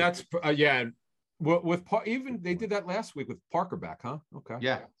 Oh, well, that's With even they did that last week with Parker back, huh? Okay.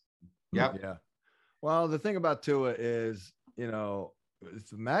 Yeah. Yep. Yeah. Well, the thing about Tua is, if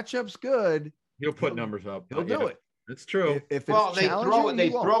the matchup's good, he'll put numbers up. He'll do it. It's true. If they throw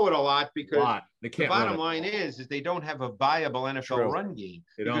it a lot because they can't. The bottom line is they don't have a viable NFL run game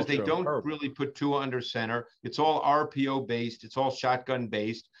because they don't really put Tua under center. It's all RPO based. It's all shotgun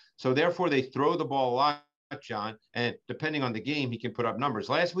based. So therefore, they throw the ball a lot, John. And depending on the game, he can put up numbers.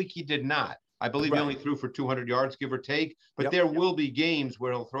 Last week he did not. I believe he only threw for 200 yards, give or take. But there will be games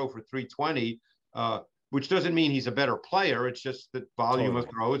where he'll throw for 320, which doesn't mean he's a better player. It's just the volume of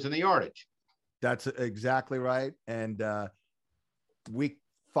throws and the yardage. That's exactly right. And week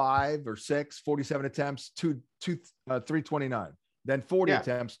 5 or 6, 47 attempts, 329. Then 40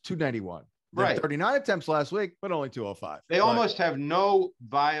 attempts, 291. Then 39 attempts last week, but only 205. They almost have no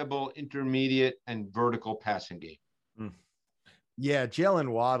viable intermediate and vertical passing game. Yeah, Jalen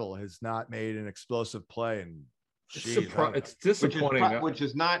Waddle has not made an explosive play, and it's disappointing. Which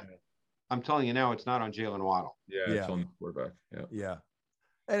is not. I'm telling you now, it's not on Jalen Waddle. Yeah, it's on the quarterback. Yeah.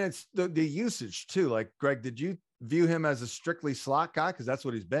 And it's the usage too. Like, Greg, did you view him as a strictly slot guy? Because that's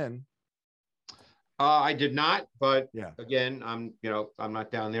what he's been. I did not, but again, I'm not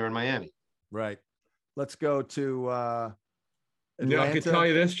down there in Miami. Right. Let's go to Atlanta. I can tell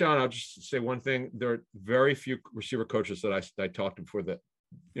you this, John. I'll just say one thing. There are very few receiver coaches that I talked to before that,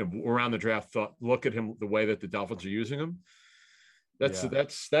 around the draft look at him the way that the Dolphins are using him. That's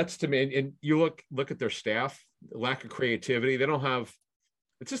to me. And you look at their staff, lack of creativity. They don't have.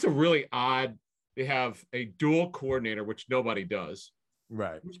 It's just a really odd. They have a dual coordinator, which nobody does.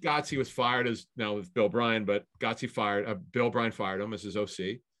 Right. Godsey was fired as now with Bill Bryan, but Bill Bryan fired him as his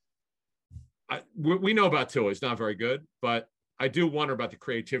OC. We know about Tua. He's not very good, but I do wonder about the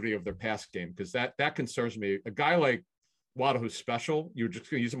creativity of their pass game, because that concerns me. A guy like Waddle, who's special, you're just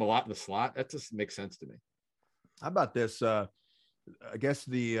going to use him a lot in the slot. That just makes sense to me. How about this? I guess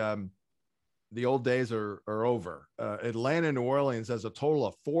the old days are over. Atlanta, New Orleans has a total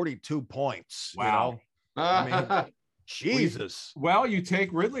of 42 points. Wow. You know? I mean, Jesus. Well, you take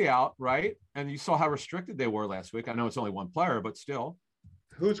Ridley out, right? And you saw how restricted they were last week. I know it's only one player, but still.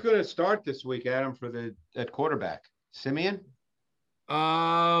 Who's going to start this week, Adam, at quarterback? Simeon?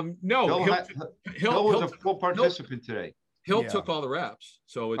 No. Hill was a full participant today. Hill took all the reps.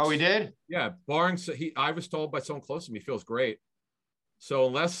 So he did? Yeah. Barring, I was told by someone close to me, he feels great. So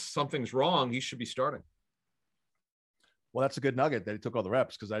unless something's wrong, he should be starting. Well, that's a good nugget that he took all the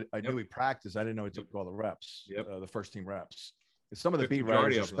reps, because I knew he practiced. I didn't know he took all the reps, the first team reps. Some of the beat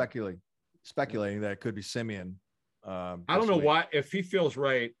writers are speculating that it could be Simeon. I don't know why. If he feels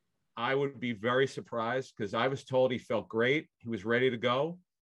right, I would be very surprised, because I was told he felt great. He was ready to go.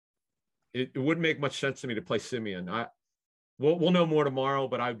 It wouldn't make much sense to me to play Simeon. We'll know more tomorrow,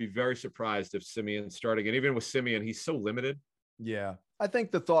 but I'd be very surprised if Simeon's starting. And even with Simeon, he's so limited. Yeah. I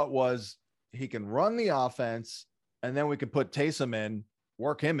think the thought was he can run the offense, and then we could put Taysom in,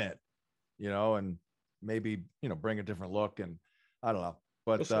 work him in, and maybe, bring a different look. And I don't know,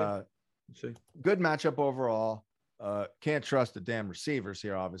 but we'll see. Good matchup overall. Can't trust the damn receivers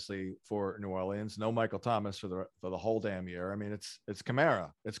here, obviously, for New Orleans. No Michael Thomas for the whole damn year. I mean, it's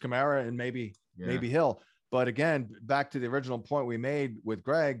Kamara. It's Kamara and maybe Hill. But again, back to the original point we made with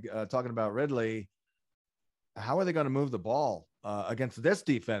Greg, talking about Ridley. How are they going to move the ball against this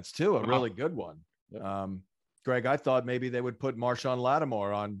defense too? A really good one. Yep. Greg, I thought maybe they would put Marshawn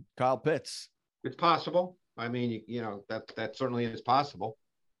Lattimore on Kyle Pitts. It's possible. I mean, that certainly is possible.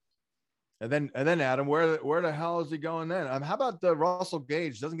 And then Adam, where the hell is he going then? How about Russell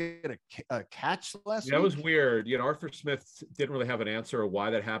Gage doesn't get a catch last week? That was weird. Arthur Smith didn't really have an answer of why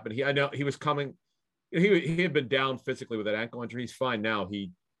that happened. I know he was coming. He had been down physically with that ankle injury. He's fine now.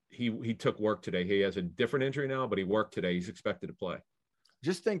 He took work today. He has a different injury now, but he worked today. He's expected to play.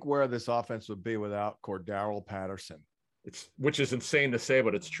 Just think where this offense would be without Cordarrelle Patterson. Which is insane to say,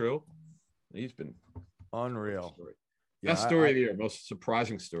 but it's true. He's been unreal. Best story of the year, most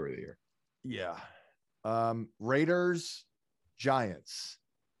surprising story of the year. Yeah. Raiders, Giants,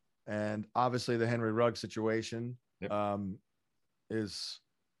 and obviously the Henry Ruggs situation is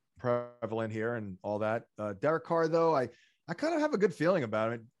prevalent here and all that. Derek Carr, though, I kind of have a good feeling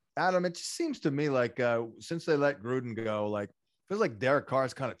about it. Adam, it just seems to me like since they let Gruden go, like feels like Derek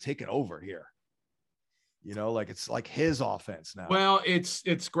Carr's kind of taken over here. Like it's like his offense now. Well,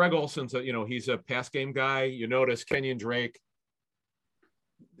 it's Greg Olson's. He's a pass game guy. You notice Kenyon Drake.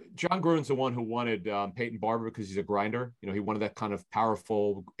 John Gruden's the one who wanted Peyton Barber because he's a grinder. He wanted that kind of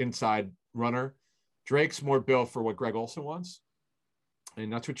powerful inside runner. Drake's more built for what Greg Olson wants,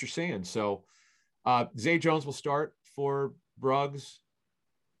 and that's what you're seeing. So Zay Jones will start for Ruggs.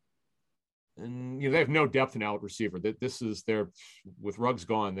 And they have no depth now at receiver. This is with Ruggs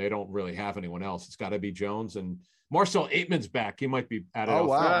gone, they don't really have anyone else. It's got to be Jones, and Marcel Aitman's back. He might be at it. Oh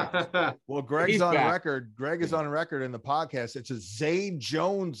wow! Well, Greg's on record. Greg is on record in the podcast. It's a Zay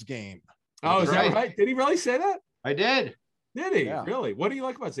Jones game. Oh, is that right? Did he really say that? I did. Did he really? What do you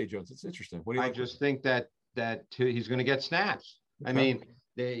like about Zay Jones? It's interesting. What do you like? I just think that he's going to get snaps. Okay. I mean,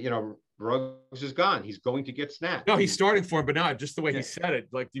 Ruggs is gone. He's going to get snapped. No, he's starting for him, but not just the way he said it.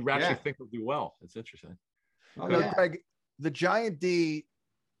 Like, you actually think he'll do well. It's interesting. Greg, the Giant D,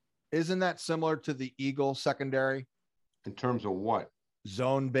 isn't that similar to the Eagle secondary? In terms of what?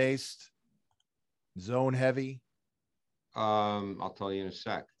 Zone-based, zone-heavy? I'll tell you in a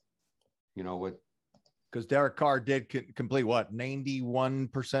sec. What? Because Derek Carr did complete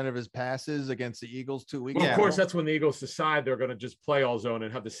 91% of his passes against the Eagles 2 weeks ago. Well, of course, that's when the Eagles decide they're going to just play all zone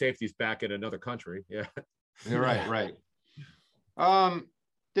and have the safeties back in another country. Yeah, you're right.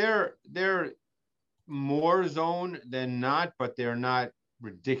 They're more zone than not, but they're not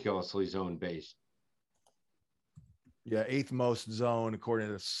ridiculously zone based. Yeah, 8th most zone according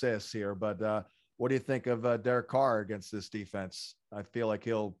to SIS here. But what do you think of Derek Carr against this defense? I feel like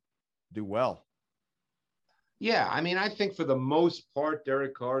he'll do well. Yeah, I mean, I think for the most part,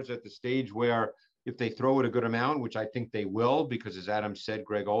 Derek Carr's at the stage where if they throw it a good amount, which I think they will, because as Adam said,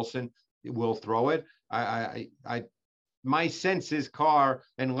 Greg Olson will throw it. My sense is Carr,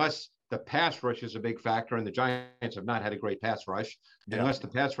 unless the pass rush is a big factor, and the Giants have not had a great pass rush, unless the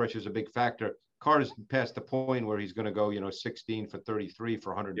pass rush is a big factor, Carr is past the point where he's going to go, 16 for 33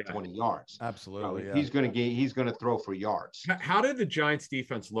 for 120 yards. Absolutely. He's going to throw for yards. How did the Giants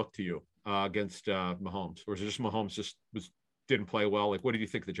defense look to you against Mahomes? Or was it just Mahomes didn't play well? Like, what did you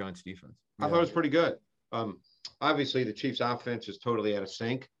think of the Giants defense? I thought it was pretty good. Obviously, the Chiefs' offense is totally out of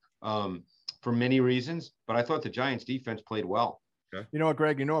sync for many reasons, but I thought the Giants' defense played well. Okay. You know what,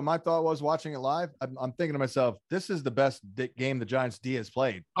 Greg? You know what my thought was watching it live? I'm thinking to myself, this is the best game the Giants' D has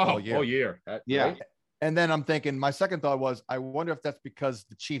played all year. All year. Yeah. Right? And then I'm thinking, my second thought was, I wonder if that's because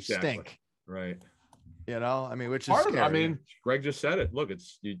the Chiefs stink. Right. You know, I mean, which is scary. I mean, Greg just said it. Look,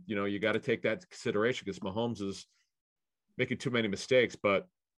 it's you know, you got to take that into consideration because Mahomes is making too many mistakes. But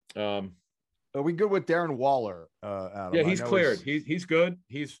are we good with Darren Waller? Adam? Yeah, he's cleared. He's good.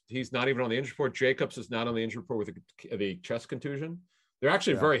 He's not even on the injury report. Jacobs is not on the injury report with the chest contusion. They're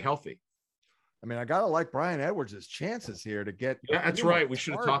actually very healthy. I mean, I gotta like Brian Edwards' chances here to get. Yeah, that's right. We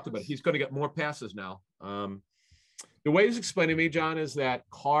should have talked about it. He's going to get more passes now. The way he's explained to me, John, is that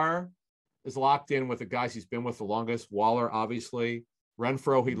Carr is locked in with the guys he's been with the longest. Waller, obviously,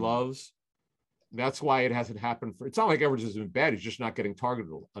 Renfro, he loves. That's why it hasn't happened for. It's not like Edwards has been bad. He's just not getting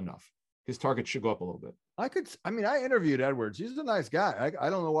targeted enough. His target should go up a little bit. I interviewed Edwards. He's a nice guy. I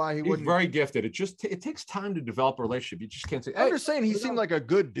don't know why he wouldn't. He's very gifted. It takes time to develop a relationship. You just can't say. I'm just saying he seemed like a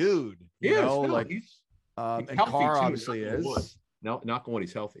good dude. You know, like he's and Carr obviously is. No, not going.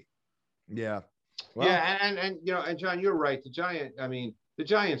 He's healthy. Yeah. Well, yeah, and you know, and John, you're right. The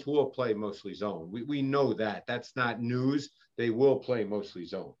Giants will play mostly zone. We know that. That's not news. They will play mostly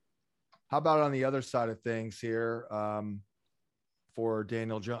zone. How about on the other side of things here? For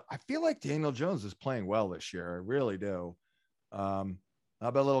Daniel Jones, I feel like Daniel Jones is playing well this year. I really do. How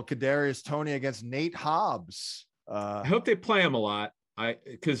about a little Kadarius Toney against Nate Hobbs? I hope they play him a lot.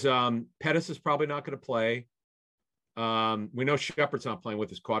 Because Pettis is probably not going to play. We know Shepard's not playing with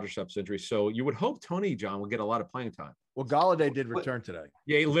his quadriceps injury, so you would hope Toney, John, will get a lot of playing time. Well, Galladay did return today.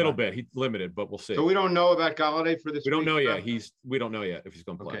 Yeah, a little bit. He's limited, but we'll see. So we don't know about Galladay for this. We don't know yet. We don't know yet if he's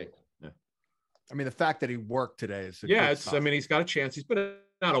going to play. Okay. Yeah. I mean, the fact that he worked today is I mean, he's got a chance. He's been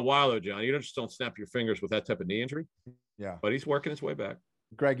out a while though, John. You just don't snap your fingers with that type of knee injury. Yeah, but he's working his way back.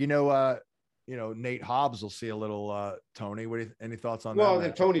 Greg, Nate Hobbs will see a little Toney. Any thoughts on that? Well,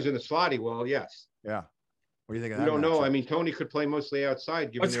 then Toney's in the slot. Well, yes. Yeah. What do you think of that? We don't know. I mean, Toney could play mostly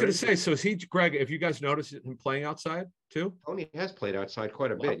outside. I was going to say, so is he, Greg, if you guys noticed him playing outside too? Toney has played outside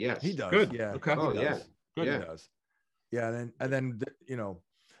quite a bit. Yes. He does. Good. Yeah. Okay. Oh, yeah. Good. Yeah. He does. Yeah. And then,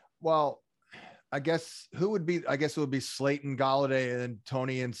 well, I guess it would be Slayton, Galladay, and then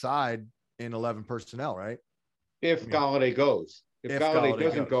Toney inside in 11 personnel, right? If Galladay goes. If Galladay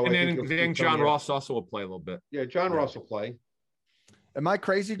doesn't go, and then John Ross also will play a little bit. Yeah, John Ross will play. Am I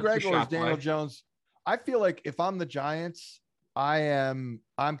crazy, Greg, or is Daniel Jones? I feel like if I'm the Giants, I'm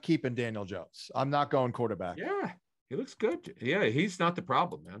keeping Daniel Jones. I'm not going quarterback. Yeah, he looks good. Yeah, he's not the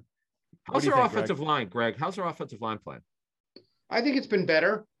problem, man. How's our offensive line, Greg? How's our offensive line playing? I think it's been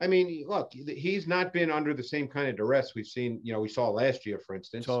better. I mean, look, he's not been under the same kind of duress we've seen, we saw last year, for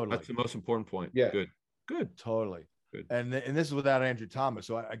instance. Totally. That's the most important point. Yeah. Good. Totally. Good. And this is without Andrew Thomas.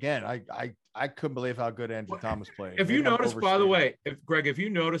 So I couldn't believe how good Andrew Thomas played. If you noticed, by the way, Greg, have you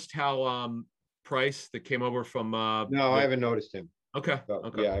noticed how Price that came over from No, I haven't noticed him. Okay.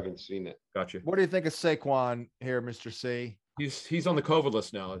 Yeah, I haven't seen it. Gotcha. What do you think of Saquon here, Mr. C? He's on the COVID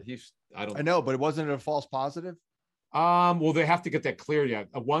list now. I know, but wasn't it a false positive? Well, they have to get that cleared yet.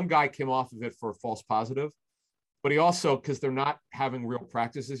 One guy came off of it for a false positive, but he also, because they're not having real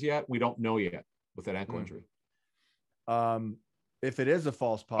practices yet, we don't know yet with that ankle injury. If it is a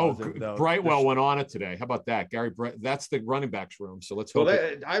false positive, though, Brightwell went on it today. How about that, Gary? That's the running backs room. So let's hope.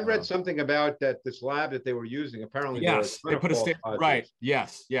 Well, I read something about that this lab that they were using. Apparently, yes, they put a right.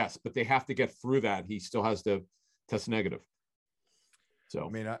 Yes, but they have to get through that. He still has to test negative. So I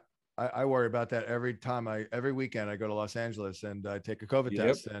mean, I worry about that every weekend I go to Los Angeles and I take a COVID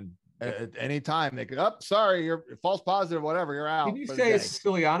test, and at any time they go, sorry, you're false positive, whatever, you're out. Did you say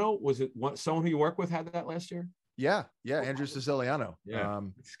Siciliano? Was it someone who you work with had that last year? Yeah, Andrew Siciliano. Yeah,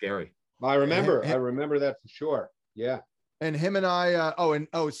 it's scary. I remember that for sure. Yeah. And him and I,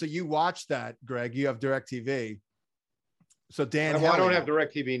 so you watched that, Greg? You have DirecTV. So Dan, I don't have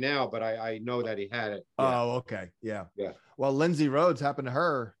DirecTV now, but I know that he had it. Yeah. Oh, okay, yeah. Well, Lindsay Rhodes happened to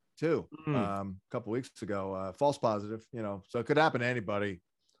her too, a couple weeks ago. False positive, so it could happen to anybody,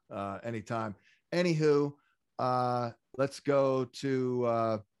 anytime. Anywho, let's go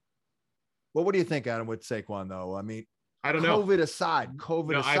to. Well, what do you think, Adam, with Saquon though? I mean, I don't know. COVID aside.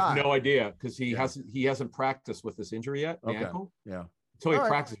 I have no idea because he hasn't practiced with this injury yet. The ankle. Yeah. Until he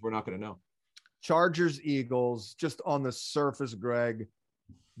practices, we're not going to know. Chargers, Eagles, just on the surface, Greg,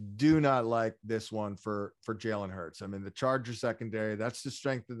 do not like this one for Jalen Hurts. I mean, the Chargers secondary, that's the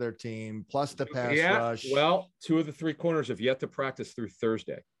strength of their team, plus the pass rush. Well, 2 of the 3 corners have yet to practice through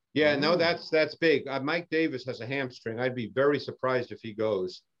Thursday. Yeah, no, that's big. Mike Davis has a hamstring. I'd be very surprised if he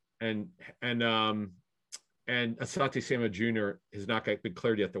goes. And and Asante Samuel Jr. has not been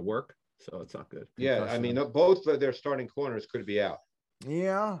cleared yet to work, so it's not good. Yeah, I mean, both of their starting corners could be out.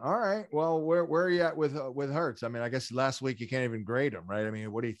 Yeah. All right. Well, where are you at with Hurts? I mean, I guess last week you can't even grade him, right? I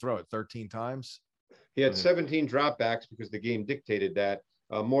mean, what did he throw it 13 times? He had 17 dropbacks because the game dictated that.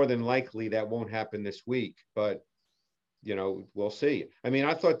 More than likely, that won't happen this week, but we'll see. I mean,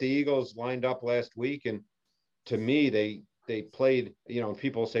 I thought the Eagles lined up last week, and to me, they played.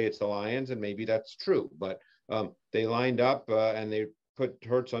 People say it's the Lions, and maybe that's true, but they lined up and they put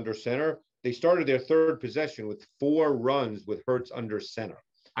Hurts under center. They started their third possession with 4 runs with Hurts under center.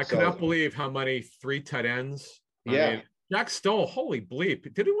 I could not believe how many 3 tight ends. Yeah. I mean, Jack Stoll, holy bleep.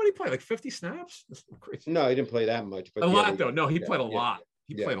 What did he play? Like 50 snaps? Crazy. No, he didn't play that much. But a lot, though. No, he played a lot.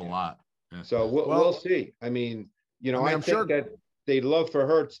 He played a lot. Yeah. So we'll see. I mean, I think sure that they'd love for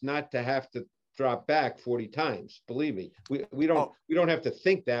Hurts not to have to drop back 40 times. Believe me. We don't have to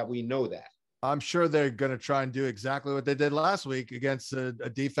think that. We know that. I'm sure they're going to try and do exactly what they did last week against a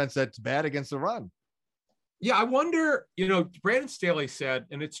defense that's bad against the run. Yeah, I wonder, Brandon Staley said,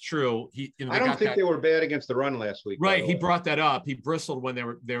 and it's true. I don't think they were bad against the run last week. Right. He brought that up. He bristled when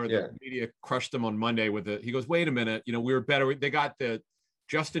the media crushed them on Monday with it. He goes, wait a minute. We were better. They got the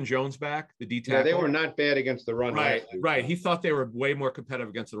Justin Jones back, the D tackle. Yeah, they were not bad against the run. Right. Right. He thought they were way more competitive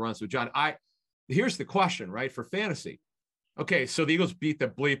against the run. So, John, here's the question, right? For fantasy. Okay, so the Eagles beat the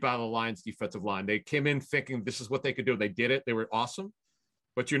bleep out of the Lions defensive line. They came in thinking this is what they could do. They did it. They were awesome.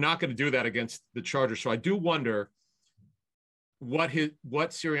 But you're not going to do that against the Chargers. So I do wonder what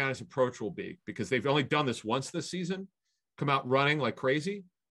Sirianni's approach will be, because they've only done this once this season, come out running like crazy.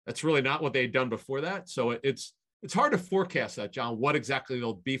 That's really not what they'd done before that. So it's hard to forecast that, John, what exactly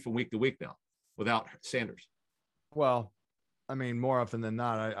they'll be from week to week now without Sanders. Well, I mean, more often than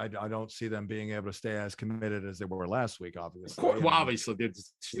not, I don't see them being able to stay as committed as they were last week, obviously. Of course, well, obviously,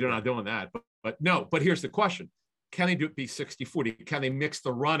 they're not doing that. But here's the question. Can they be 60-40? Can they mix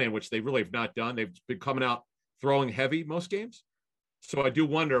the run in, which they really have not done? They've been coming out throwing heavy most games. So I do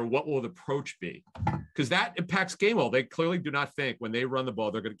wonder what will the approach be, because that impacts game will. They clearly do not think when they run the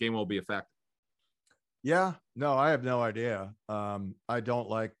ball, game will be a factor. Yeah, no, I have no idea. I don't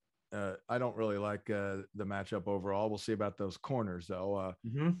really like the matchup overall. We'll see about those corners, though.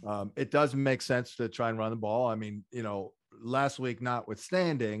 It does make sense to try and run the ball. I mean, last week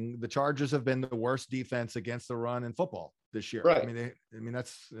notwithstanding, the Chargers have been the worst defense against the run in football this year. Right. I mean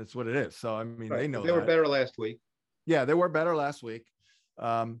that's what it is. So I mean, right. They know they were better last week. Yeah, they were better last week.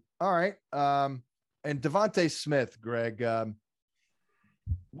 All right. And Devontae Smith, Greg,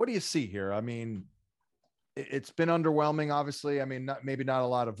 what do you see here? I mean, it's been underwhelming, obviously. I mean, maybe not a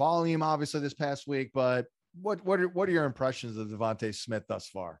lot of volume, obviously, this past week, but what are your impressions of Devontae Smith thus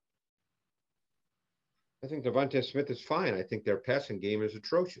far? I think Devontae Smith is fine. I think their passing game is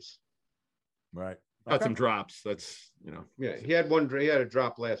atrocious. Right. Got some drops. That's, Yeah, he had a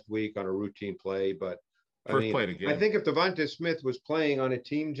drop last week on a routine play, but I think if Devontae Smith was playing on a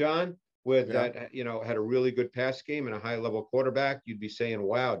team, John, that had a really good pass game and a high level quarterback, you'd be saying,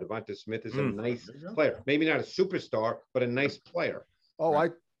 wow, Devontae Smith is a nice player. Maybe not a superstar, but a nice player. Oh,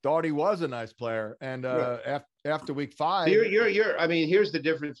 right. I thought he was a nice player. And after week 5, I mean, here's the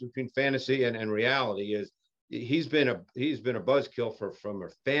difference between fantasy and reality is he's been a buzzkill from a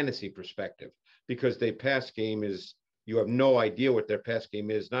fantasy perspective, because their pass game is, you have no idea what their pass game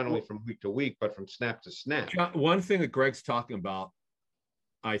is, not only from week to week, but from snap to snap. One thing that Greg's talking about,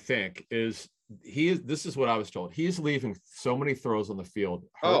 I think, is this is what I was told. He's leaving so many throws on the field.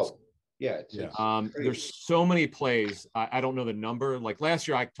 Hurts. Oh, yeah. There's so many plays. I don't know the number. Like last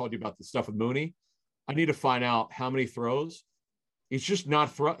year, I told you about the stuff with Mooney. I need to find out how many throws. He's just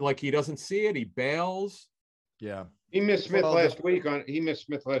not like he doesn't see it. He bails. Yeah. He missed Smith last week on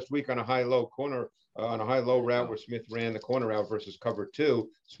a high-low corner, on a high-low route where Smith ran the corner route versus cover 2.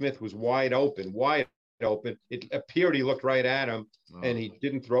 Smith was wide open. It appeared he looked right at him, and he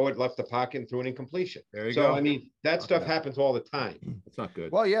didn't throw it, left the pocket, and threw an incompletion. There you go. I mean, that stuff happens all the time. It's not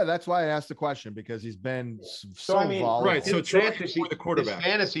good. Well, yeah, that's why I asked the question, because he's been so volatile. Right. So the quarterback. His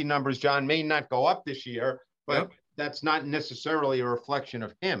fantasy numbers, John, may not go up this year, but that's not necessarily a reflection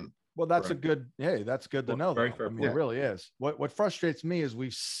of him. Well, that's that's good to know. Very fair point. It really is. What frustrates me is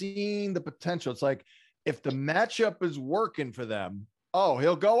we've seen the potential. It's like, if the matchup is working for them,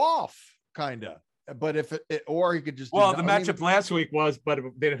 he'll go off, kind of. But if or he could just matchup last week was, but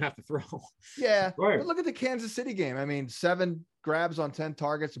they didn't have to throw. Yeah, right. But look at the Kansas City game. I mean, 7 grabs on 10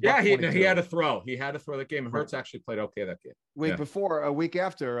 targets. Yeah, he had to throw. He had to throw that game. And Hurts actually played okay that game. A week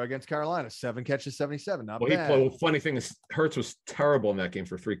after against Carolina, 7 catches, 77. Not bad. Funny thing is, Hurts was terrible in that game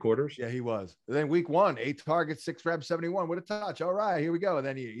for 3 quarters. Yeah, he was. And then week 1, 8 targets, 6 grabs, 71. What a touch! All right, here we go. And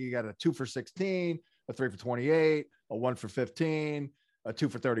then you got a 2 for 16, a 3 for 28, a 1 for 15, a 2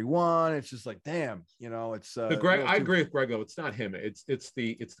 for 31. It's just like, damn, it's Greg. I agree with Greg though. It's not him. It's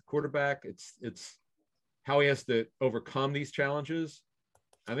the quarterback. It's how he has to overcome these challenges.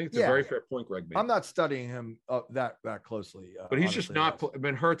 I think it's a very fair point Greg made. I'm not studying him that closely, but he's just not. I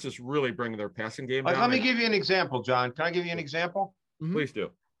mean, Hurts is really bringing their passing game down. Let me give you an example, John. Can I give you an example? Mm-hmm. Please do.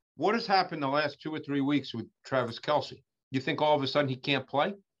 What has happened the last 2 or 3 weeks with Travis Kelce? You think all of a sudden he can't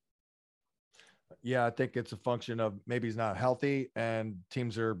play? Yeah, I think it's a function of maybe he's not healthy and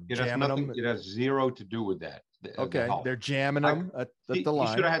teams are jamming him. It has zero to do with that. Okay, they're jamming him at the line.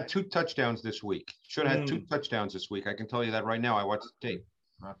 He should have had 2 touchdowns this week. Should have had 2 touchdowns this week. I can tell you that right now. I watched the tape.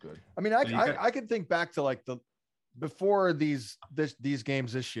 Not good. I mean, I could think back to like before these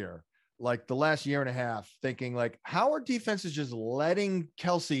games this year, like the last year and a half, thinking like, how are defenses just letting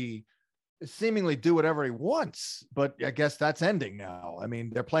Kelce seemingly do whatever he wants? But I guess that's ending now. I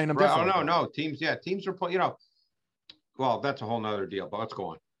mean, they're playing him differently. Oh, no. Teams are playing, well, that's a whole nother deal, but let's go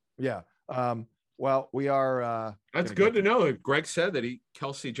on. Yeah. Well, we are. That's good to know. Greg said that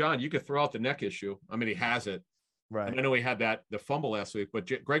Kelce, John, you could throw out the neck issue. I mean, he has it. Right. And I know he had the fumble last week,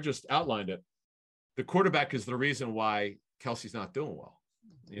 but Greg just outlined it. The quarterback is the reason why Kelce's not doing well.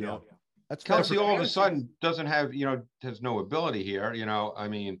 You know, that's Kelce all of a sudden doesn't have, has no ability here. I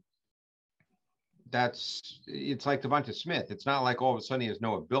mean, it's like Devonta Smith. It's not like all of a sudden he has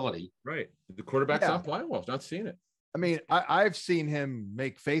no ability. Right. The quarterback's not playing well. Not seeing it. I mean, I've seen him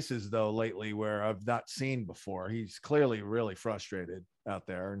make faces though lately where I've not seen before. He's clearly really frustrated out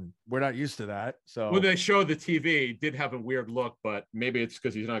there, and we're not used to that. So when they showed the TV, he did have a weird look, but maybe it's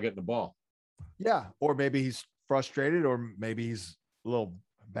because he's not getting the ball. Yeah, or maybe he's frustrated, or maybe he's a little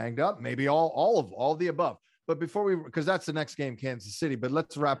banged up. Maybe all of the above. But before because that's the next game, Kansas City. But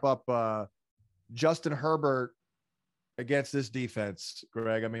let's wrap up. Justin Herbert against this defense,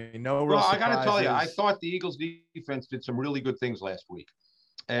 Greg. I mean, no real surprises. I got to tell you, I thought the Eagles defense did some really good things last week.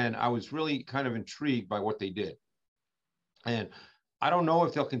 And I was really kind of intrigued by what they did. And I don't know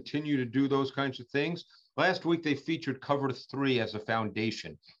if they'll continue to do those kinds of things. Last week, they featured cover 3 as a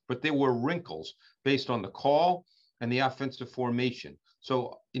foundation, but there were wrinkles based on the call and the offensive formation.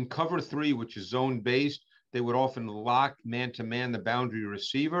 So in cover 3, which is zone-based, they would often lock man-to-man the boundary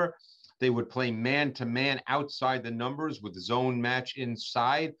receiver. They would play man-to-man outside the numbers with zone match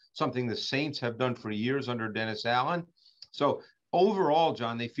inside, something the Saints have done for years under Dennis Allen. So overall,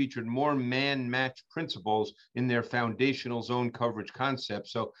 John, they featured more man-match principles in their foundational zone coverage concept.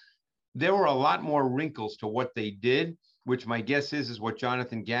 So there were a lot more wrinkles to what they did, which my guess is what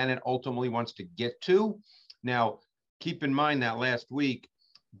Jonathan Gannon ultimately wants to get to. Now, keep in mind that last week,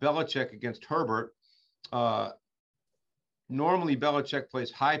 Belichick against Herbert, normally, Belichick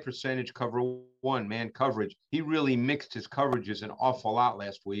plays high percentage cover 1 man coverage. He really mixed his coverages an awful lot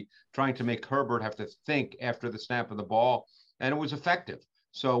last week, trying to make Herbert have to think after the snap of the ball, and it was effective.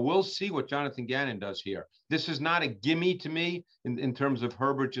 So we'll see what Jonathan Gannon does here. This is not a gimme to me in terms of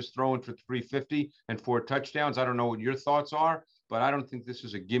Herbert just throwing for 350 and 4 touchdowns. I don't know what your thoughts are, but I don't think this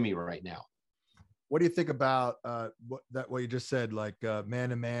is a gimme right now. What do you think about what you just said, like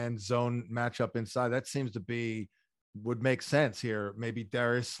man-to-man zone matchup inside? That seems to would make sense here. Maybe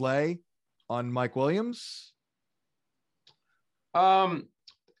Darius Slay on Mike Williams.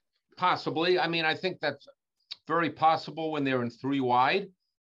 Possibly. I mean, I think that's very possible when they're in 3 wide,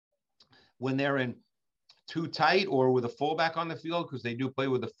 when they're in 2 tight, or with a fullback on the field, because they do play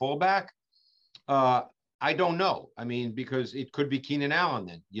with a fullback. I don't know. I mean, because it could be Keenan Allen.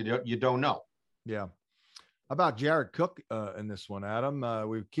 Then you don't know. Yeah. How about Jared Cook in this one, Adam?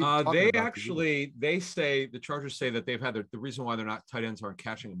 We keep they say the Chargers say that they've had the reason why they're not tight ends aren't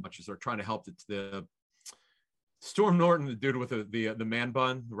catching them much is they're trying to help the Storm Norton, the dude with the man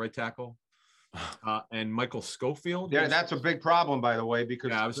bun, the right tackle, and Michael Schofield. Yeah, that's a big problem, by the way,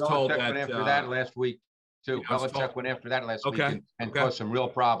 because I was told that went after that last week too. Belichick went after that last week and caused some real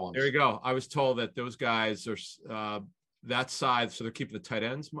problems. There you go. I was told that those guys are that side, so they're keeping the tight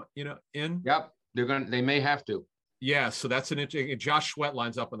ends, in. Yep. They may have to. Yeah, so that's an interesting. Josh Sweat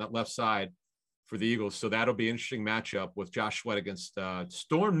lines up on that left side for the Eagles, so that'll be an interesting matchup with Josh Sweat against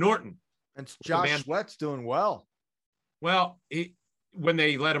Storm Norton. And Josh Sweat's doing well. Well, when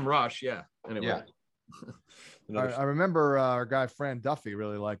they let him rush, yeah. Anyway, yeah. I remember our guy Fran Duffy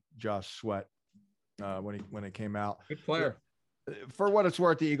really liked Josh Sweat when it came out. Good player. For what it's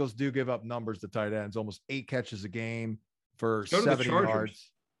worth, the Eagles do give up numbers to tight ends, almost 8 catches a game for 70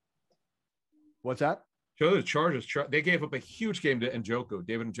 yards. What's that? Show the Chargers. They gave up a huge game to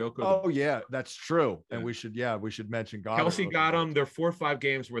David Njoku. Oh yeah, that's true. Yeah. And we should mention Goddard. Kelce got them. There are 4 or 5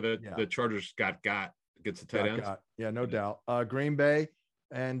 games where the Chargers got against the tight ends. Yeah, no doubt. Green Bay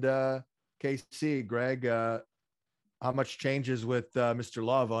and KC, Greg, how much changes with Mr.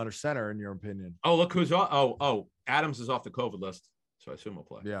 Love under center, in your opinion? Oh, look who's off. Oh, Adams is off the COVID list, so I assume he'll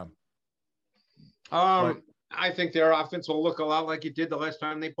play. Yeah. I think their offense will look a lot like it did the last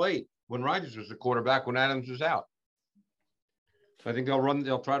time they played when Rodgers was the quarterback, when Adams was out. I think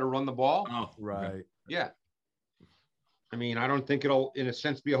they'll try to run the ball. Oh, right. Okay. Yeah. I mean, I don't think it'll, in a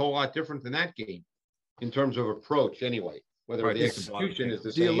sense, be a whole lot different than that game in terms of approach anyway, whether Right, the execution is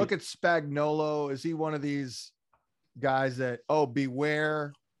the Do same. you look at Spagnuolo? Is he one of these guys that,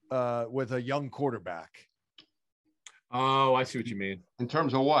 beware with a young quarterback? Oh, I see what you mean. In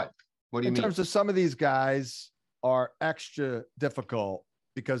terms of what? What do you mean? In terms of some of these guys are extra difficult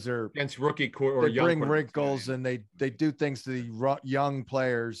because they're Against rookie or they young bring quarterbacks. wrinkles and they do things to the young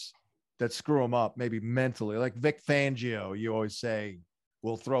players that screw them up, maybe mentally. Like Vic Fangio, you always say,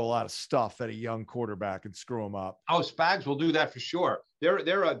 will throw a lot of stuff at a young quarterback and screw them up. Oh, Spags will do that for sure.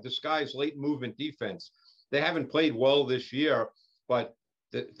 They're a disguised late movement defense. They haven't played well this year, but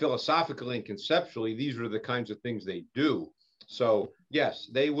philosophically and conceptually, these are the kinds of things they do. So yes,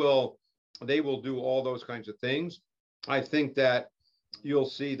 they will do all those kinds of things. I think that you'll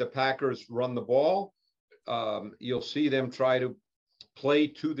see the Packers run the ball. You'll see them try to play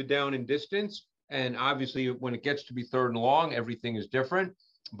to the down and distance. And obviously, when it gets to be 3rd and long, everything is different.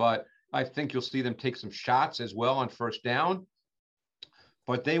 But I think you'll see them take some shots as well on 1st down.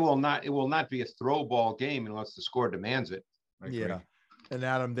 But it will not be a throw ball game unless the score demands it. Yeah. And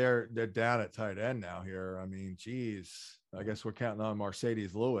Adam, they're down at tight end now here. I mean, geez, I guess we're counting on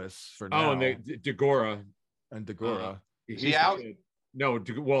Mercedes Lewis for now. Oh, and DeGora. And DeGora. Is he out? No,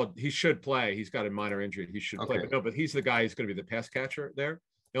 he should play. He's got a minor injury. He should play. But he's the guy who's going to be the pass catcher there.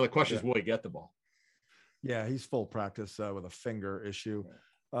 The only question is, will he get the ball? Yeah, he's full practice with a finger issue.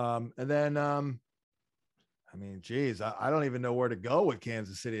 And then, I mean, geez, I don't even know where to go with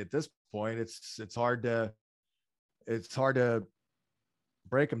Kansas City at this point. It's hard to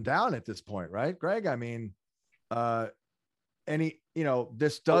break them down at this point, right, Greg? I mean,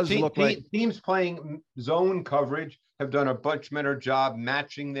 this does look like teams playing zone coverage have done a much better job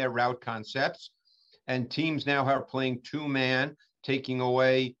matching their route concepts, and teams now are playing 2-man, taking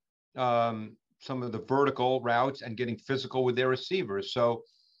away some of the vertical routes and getting physical with their receivers. So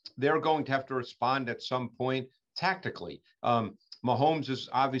they're going to have to respond at some point tactically. Mahomes is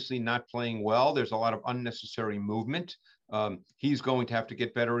obviously not playing well. There's a lot of unnecessary movement. He's going to have to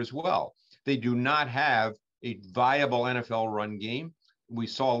get better as well. They do not have a viable NFL run game. We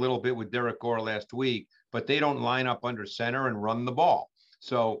saw a little bit with Derek Gore last week, but they don't line up under center and run the ball.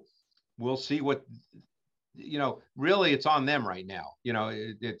 So we'll see what, really it's on them right now.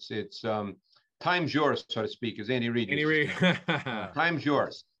 It's time's yours, so to speak, as Andy Reid. Time's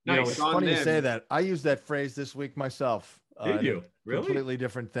yours. Nice. It's funny you say that. I used that phrase this week myself. Did you? Really? Completely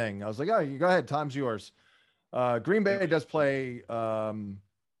different thing. I was like, oh, you go ahead. Time's yours. Green Bay does play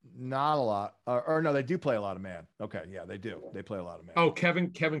not a lot, or no, they do play a lot of man. Okay, yeah, they do. They play a lot of man. Oh, Kevin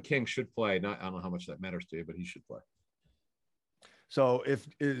King should play. I don't know how much that matters to you, but he should play. So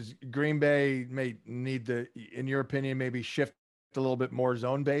is Green Bay may need in your opinion, maybe shift a little bit more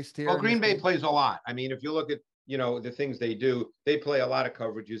zone based here? Well, Green Bay plays a lot. I mean, if you look at the things they do, they play a lot of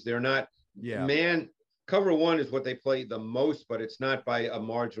coverages. They're not man. Cover one is what they play the most, but it's not by a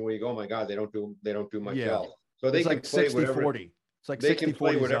margin where you go, oh my God, they don't do much else. So they can play 60-40. It's like they can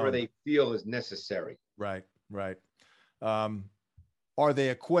play whatever zone. they feel is necessary. Right. Are they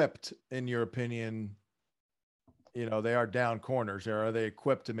equipped, in your opinion? They are down corners. Are they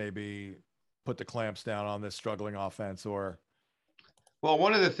equipped to maybe put the clamps down on this struggling offense? Or, well,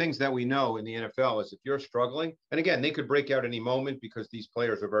 one of the things that we know in the NFL is if you're struggling, and again, they could break out any moment because these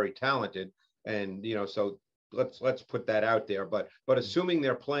players are very talented, and so let's put that out there. But assuming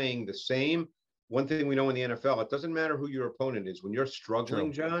they're playing the same. One thing we know in the NFL, it doesn't matter who your opponent is. When you're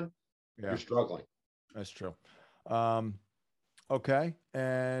struggling, John, you're struggling. That's true. Okay.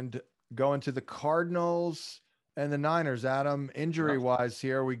 And going to the Cardinals and the Niners, Adam, injury-wise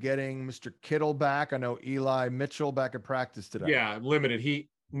here, are we getting Mr. Kittle back? I know Eli Mitchell back at practice today. Yeah, limited.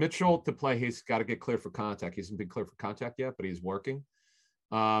 Mitchell to play, he's got to get cleared for contact. He hasn't been cleared for contact yet, but he's working.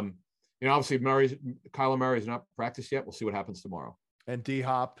 Obviously Kyler Murray's not practiced yet. We'll see what happens tomorrow. And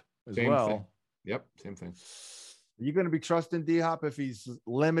D-Hop as Same well. Thing. Yep, same thing. Are you going to be trusting D-Hop if he's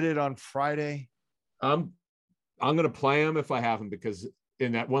limited on Friday? I'm going to play him if I have him, because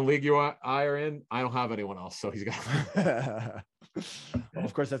in that one league you are in, I don't have anyone else, so he's got. Well,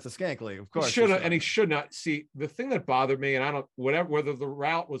 of course, that's a skank league. Of course, he should not. See, the thing that bothered me, and whether the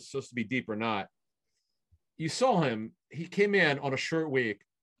route was supposed to be deep or not. You saw him. He came in on a short week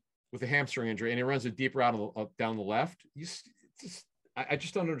with a hamstring injury, and he runs a deep route down the left. I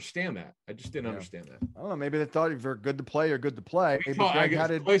just don't understand that. I just didn't understand that. I don't know. Maybe they thought if you're good to play, you're good to play.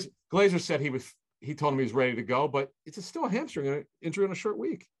 Glazer said he told him he was ready to go, but it's still a hamstring injury on a short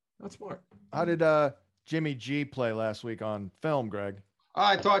week. Not smart. How did Jimmy G play last week on film, Greg?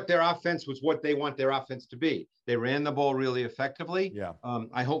 I thought their offense was what they want their offense to be. They ran the ball really effectively. Yeah.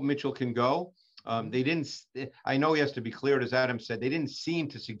 I hope Mitchell can go. They didn't. I know he has to be cleared, as Adam said. They didn't seem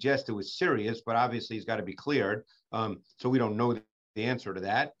to suggest it was serious, but obviously he's got to be cleared. So we don't know the answer to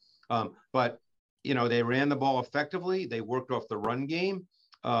that. But they ran the ball effectively. They worked off the run game.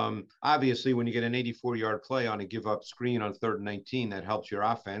 Obviously, when you get an 84-yard play on a give-up screen on 3rd and 19, that helps your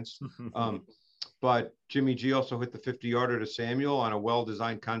offense. But Jimmy G also hit the 50-yarder to Samuel on a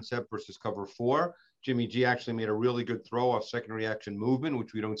well-designed concept versus cover 4. Jimmy G actually made a really good throw off second reaction movement,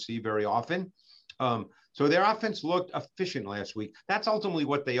 which we don't see very often. So their offense looked efficient last week. That's ultimately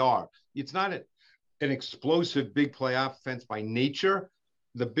what they are. It's not an explosive big play offense by nature.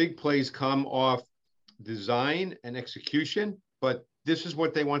 The big plays come off design and execution, but this is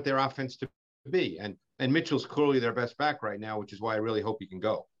what they want their offense to be. And Mitchell's clearly their best back right now, which is why I really hope he can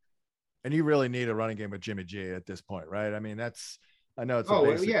go. And you really need a running game with Jimmy G at this point, right? I mean, I know it's a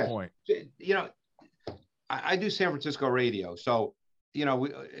basic point. I do San Francisco radio. So,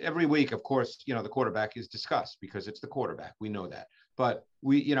 every week, of course, the quarterback is discussed because it's the quarterback. We know that. But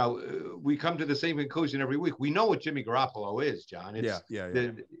we come to the same conclusion every week. We know what Jimmy Garoppolo is, John.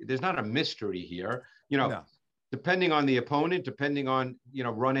 There's not a mystery here. No. Depending on the opponent, depending on,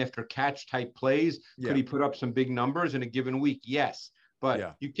 run after catch type plays, could he put up some big numbers in a given week? Yes.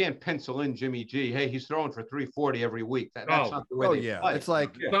 But you can't pencil in Jimmy G. Hey, he's throwing for 340 every week. That's not the way they play. It's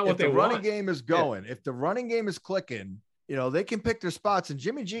like if the running game is going, if the running game is clicking, they can pick their spots and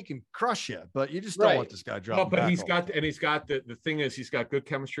Jimmy G can crush you, but you just don't want this guy dropping. But he's got the thing is he's got good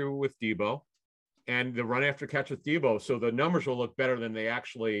chemistry with Debo and the run after catch with Debo. So the numbers will look better than they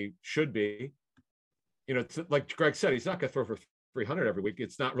actually should be. It's like Greg said, he's not going to throw for 300 every week.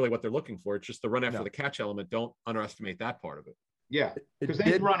 It's not really what they're looking for. It's just the run after the catch element. Don't underestimate that part of it. Yeah, because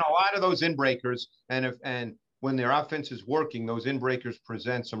they run a lot of those in breakers, and when their offense is working, those in breakers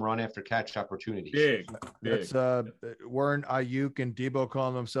present some run after catch opportunities. Big. That's weren't Ayuk and Debo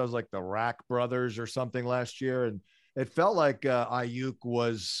calling themselves like the Rack Brothers or something last year, and it felt like Ayuk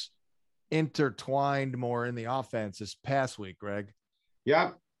was intertwined more in the offense this past week. Greg.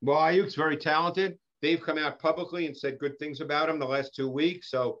 Yeah, well, Ayuk's very talented. They've come out publicly and said good things about him the last 2 weeks,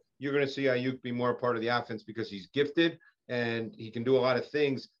 so you're going to see Ayuk be more a part of the offense because he's gifted. And he can do a lot of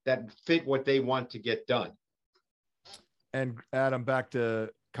things that fit what they want to get done. And Adam, back to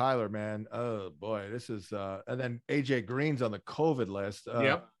Kyler, man. Oh boy, this is and then AJ Green's on the COVID list.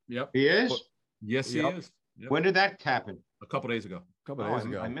 Yep. He is? Yes, he is. Yep. When did that happen? A couple days ago.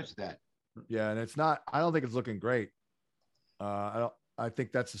 I missed that. Yeah, and it's not, I don't think it's looking great. I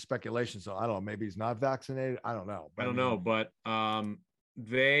think that's a speculation. So I don't know. Maybe he's not vaccinated. I don't know. But I don't know, but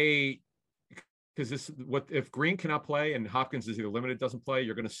because if Green cannot play and Hopkins is either limited, doesn't play,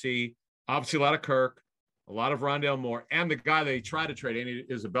 you're going to see obviously a lot of Kirk, a lot of Rondale Moore, and the guy they tried to trade, Andy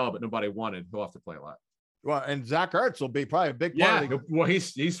Isabella, but nobody wanted. He'll have to play a lot. Well, and Zach Ertz will be probably a big part. Well,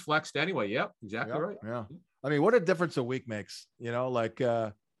 he's flexed anyway. Yep, exactly right. Yeah, I mean, what a difference a week makes. 7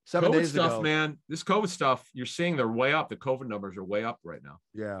 COVID days stuff, ago, man. This COVID stuff, you're seeing they're way up. The COVID numbers are way up right now.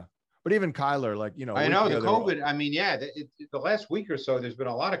 Yeah. But even Kyler, I know the COVID. I mean, the last week or so, there's been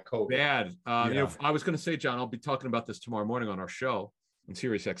a lot of COVID. Bad. I was going to say, John, I'll be talking about this tomorrow morning on our show on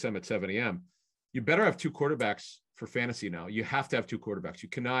Sirius XM at 7 a.m. You better have 2 quarterbacks for fantasy now. You have to have 2 quarterbacks. You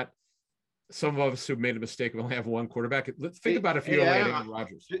cannot. Some of us who made a mistake of only have 1 quarterback. Let's think about if you're Aaron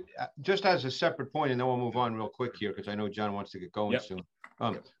Rodgers. Just as a separate point, and then we'll move on real quick here because I know John wants to get going soon.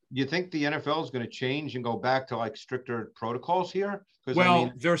 You think the NFL is going to change and go back to like stricter protocols here?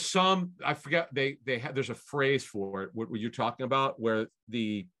 There's some, I forget, there's a phrase for it. What you're talking about where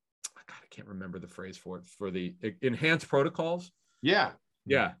I can't remember the phrase for it, for the enhanced protocols. Yeah.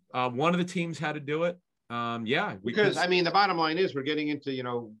 Yeah. One of the teams had to do it. Because the bottom line is we're getting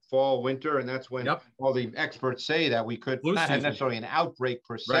into, fall, winter, and that's when all the experts say that we could not have necessarily an outbreak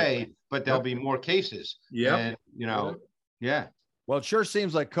per se, but there'll be more cases. Yeah. Yeah. Well, it sure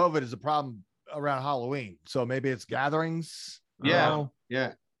seems like COVID is a problem around Halloween. So maybe it's gatherings. Yeah.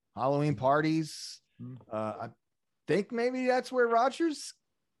 Halloween parties. I think maybe that's where Rodgers.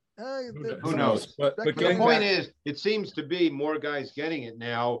 Who knows? But the point is, it seems to be more guys getting it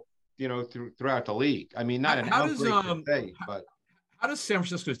now, throughout the league. I mean, not an outbreak per se, but. How does San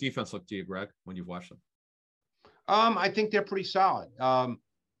Francisco's defense look to you, Greg, when you've watched them? I think they're pretty solid.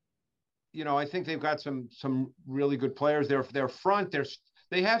 I think they've got some really good players. Their front,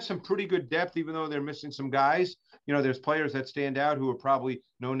 they have some pretty good depth, even though they're missing some guys. You know, there's players that stand out who are probably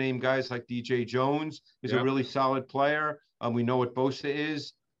no-name guys, like DJ Jones is a really solid player. We know what Bosa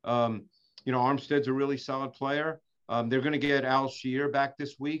is. You know, Armstead's a really solid player. They're going to get Al Shear back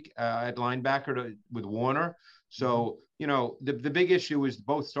this week at linebacker with Warner. So, you know, the big issue is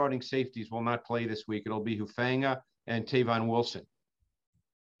both starting safeties will not play this week. It'll be Hufanga and Tavon Wilson.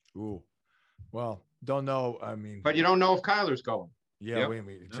 Ooh, well, don't know. I mean, but you don't know if Kyler's going. Yeah,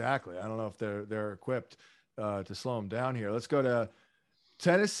 exactly. I don't know if they're equipped to slow them down here. Let's go to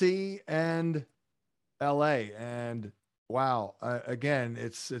Tennessee and LA. And wow, again,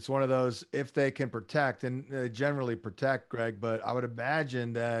 it's one of those, if they can protect, and they generally protect, Greg, but I would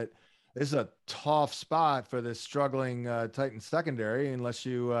imagine that this is a tough spot for this struggling Titans secondary, unless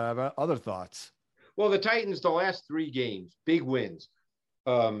you have other thoughts. Well, the Titans, the last 3 games, big wins.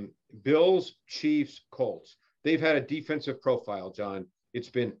 Bills, Chiefs, Colts. They've had a defensive profile, John. It's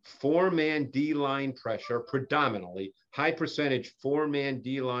been 4-man D-line pressure, predominantly, high percentage 4-man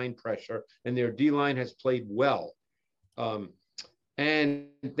D-line pressure, and their D-line has played well. And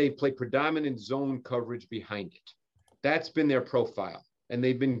they play predominant zone coverage behind it. That's been their profile, and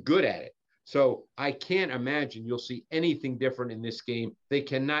they've been good at it. So I can't imagine you'll see anything different in this game. They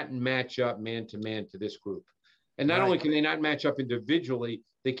cannot match up man-to-man to this group. And not only can they not match up individually,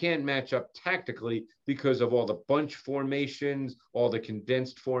 they can't match up tactically because of all the bunch formations, all the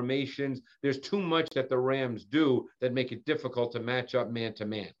condensed formations. There's too much that the Rams do that make it difficult to match up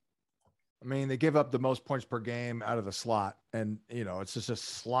man-to-man. I mean, they give up the most points per game out of the slot. And, you know, it's just a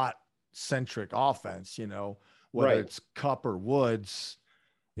slot-centric offense, you know, whether it's Kupp or Woods,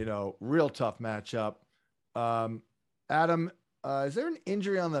 you know, real tough matchup. Adam, is there an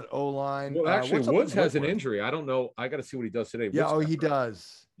injury on that O-line? Well, actually, Woods has an injury. I don't know. I got to see what he does today. Yeah, he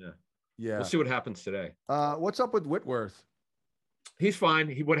does. Yeah. We'll see what happens today. What's up with Whitworth? He's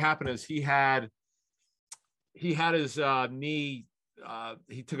fine. What happened is he had his knee.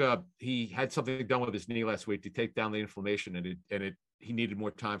 He had something done with his knee last week to take down the inflammation, and he needed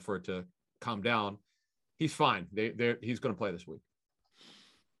more time for it to calm down. He's fine. He's going to play this week.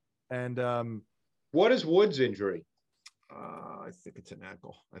 And what is Woods' injury? I think it's an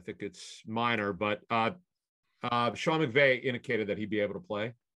ankle. I think it's minor, but Sean McVay indicated that he'd be able to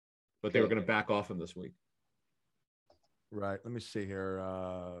play, but they were going to back off him this week. Right. Let me see here.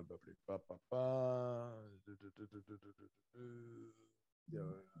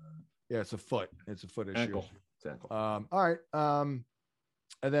 Yeah, it's a foot. It's a foot issue. Ankle. It's ankle. All right.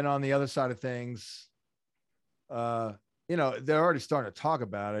 And then on the other side of things, you know, they're already starting to talk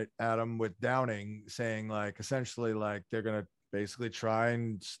about it, Adam, with Downing saying, like, essentially, like, they're going to basically try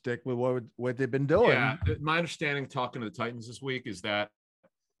and stick with what they've been doing. Yeah, my understanding talking to the Titans this week is that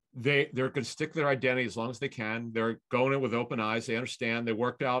they're going to stick to their identity as long as they can. They're going in with open eyes. They understand. They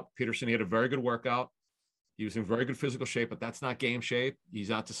worked out. Peterson, he had a very good workout. He was in very good physical shape, but that's not game shape. He's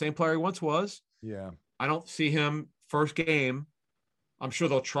not the same player he once was. Yeah. I don't see him first game. I'm sure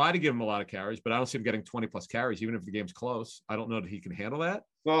they'll try to give him a lot of carries, but I don't see him getting 20-plus carries, even if the game's close. I don't know that he can handle that.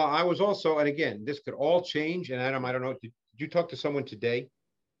 Well, I was also, and again, this could all change. And Adam, I don't know, did you talk to someone today?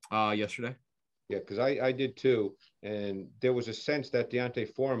 Yesterday. Yeah, because I did too. And there was a sense that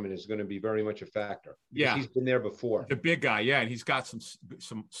Deontay Foreman is going to be very much a factor. Yeah. He's been there before. The big guy, yeah. And he's got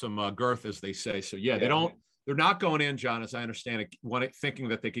some girth, as they say. So, yeah, they're not going in, John, as I understand it, thinking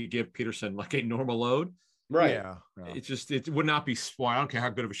that they could give Peterson like a normal load. Right. Yeah. It would not be smart. I don't care how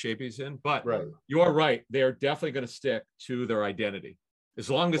good of a shape he's in, but right. You're right. They're definitely going to stick to their identity as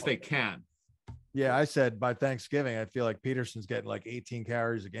long as they can. Yeah. I said by Thanksgiving, I feel like Peterson's getting like 18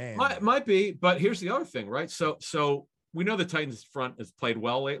 carries a game. Might be, but here's the other thing, right? So we know the Titans front has played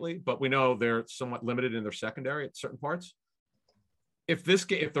well lately, but we know they're somewhat limited in their secondary at certain parts. If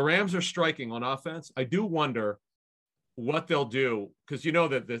the Rams are striking on offense, I do wonder what they'll do, because you know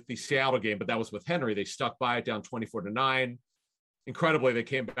that the Seattle game, but that was with Henry. They stuck by it down 24-9. Incredibly, they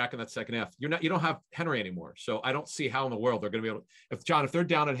came back in that second half. You don't have Henry anymore, so I don't see how in the world they're going to be able to. If they're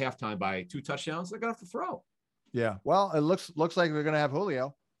down at halftime by 2 touchdowns, they're going to have to throw. Yeah, well, it looks like they're going to have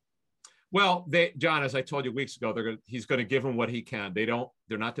Julio. Well, John, as I told you weeks ago, he's going to give him what he can.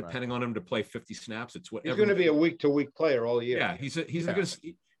 They're not depending on him to play 50 snaps. It's whatever. He's going to be a week-to-week player all year. Yeah, he's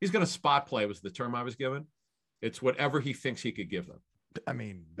going to spot play was the term I was given. It's whatever he thinks he could give them. I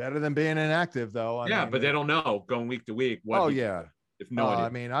mean, better than being inactive, though. I mean, but they don't know going week to week. Yeah. If no idea. I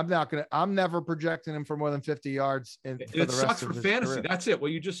mean, I'm never projecting him for more than 50 yards. It sucks for fantasy. Career. That's it.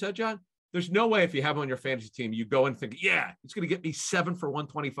 What you just said, John. There's no way if you have him on your fantasy team, you go and think, yeah, it's going to get me 7 for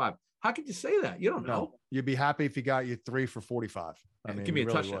 125. How could you say that? You don't know. No, you'd be happy if he got you 3 for 45. I mean, give me a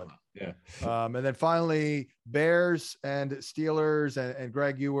really touchdown. would. Yeah. And then finally, Bears and Steelers. And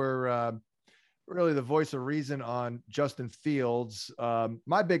Greg, you were really the voice of reason on Justin Fields.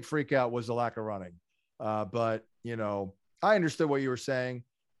 My big freak out was the lack of running. But, you know, I understood what you were saying.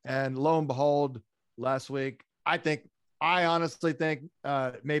 And lo and behold, last week, I honestly think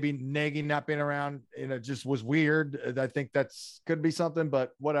maybe Nagy not being around, you know, just was weird. I think that's could be something,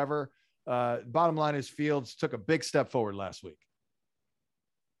 but whatever. Bottom line is Fields took a big step forward last week.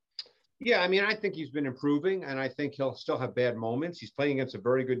 Yeah, I mean, I think he's been improving, and I think he'll still have bad moments. He's playing against a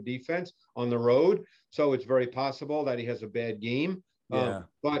very good defense on the road, so it's very possible that he has a bad game. Yeah.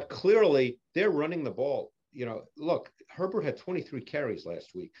 But clearly, they're running the ball. You know, look, Herbert had 23 carries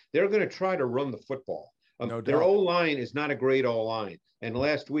last week. They're going to try to run the football. No their doubt. O-line is not a great O-line. And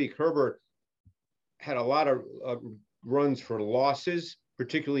last week, Herbert had a lot of runs for losses,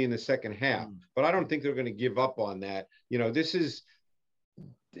 particularly in the second half. But I don't think they're going to give up on that. You know, this is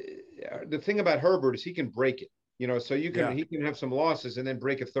the thing about Herbert is he can break it. You know, so he can have some losses and then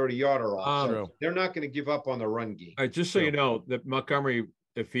break a 30-yarder off. So they're not going to give up on the run game. All right, just so you know, that Montgomery,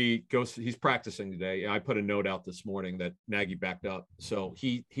 if he goes, he's practicing today. I put a note out this morning that Nagy backed up. So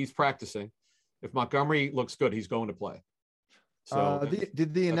he's practicing. If Montgomery looks good, he's going to play. So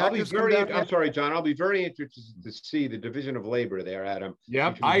did the I'm sorry, John. I'll be very interested to see the division of labor there, Adam.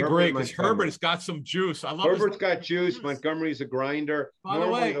 Yep, I agree, because Herbert's got some juice. I love Herbert's got juice. Montgomery's a grinder.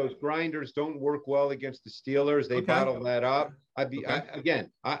 Normally, those grinders don't work well against the Steelers. They bottle that up.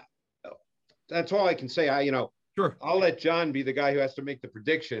 That's all I can say. Sure. I'll let John be the guy who has to make the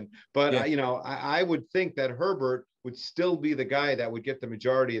prediction. But I would think that Herbert would still be the guy that would get the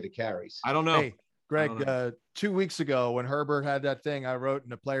majority of the carries. I don't know. Hey, Greg, 2 weeks ago when Herbert had that thing I wrote in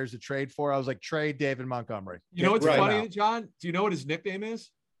the players to trade for, I was like, trade David Montgomery. You know what's funny, John? Do you know what his nickname is?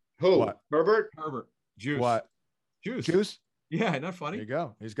 Who? What? Herbert? Herbert. Juice. What? Juice. Yeah, not funny. There you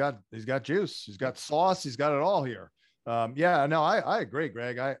go. He's got juice. He's got sauce. He's got it all here. I agree,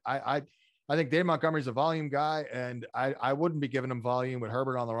 Greg. I think Dave Montgomery's a volume guy, and I wouldn't be giving him volume with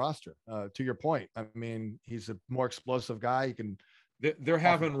Herbert on the roster. To your point, I mean, he's a more explosive guy. He can. They're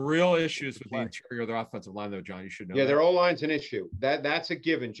having real issues with the interior of their offensive line, though, John. You should know. Yeah, their O-line's an issue. That's a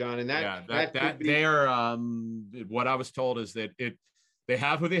given, John. And they are. What I was told is that they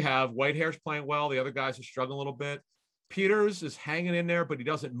have who they have. Whitehair's playing well. The other guys are struggling a little bit. Peters is hanging in there, but he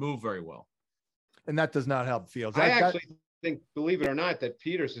doesn't move very well. And that does not help Fields. I actually think, believe it or not, that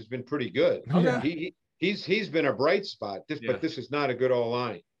Peters has been pretty good. Okay. He's been a bright spot. But this is not a good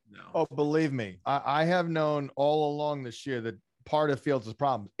O-line. No. Oh, believe me, I have known all along this year that part of Fields'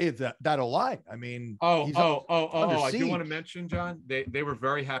 problem is that O-line. I mean, I do want to mention, John, they were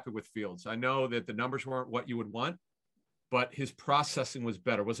very happy with Fields. I know that the numbers weren't what you would want, but his processing was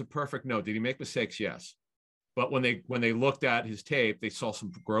better. Was it perfect? No. Did he make mistakes? Yes. But when they looked at his tape, they saw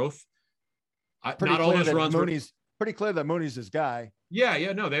some growth. Not all those runs were pretty clear that Mooney's his guy.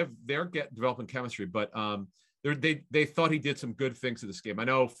 Yeah, no, they're developing chemistry, but they thought he did some good things in this game. I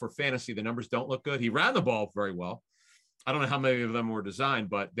know for fantasy the numbers don't look good. He ran the ball very well. I don't know how many of them were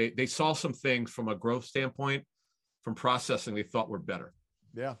designed, but they saw some things from a growth standpoint, from processing, they thought were better.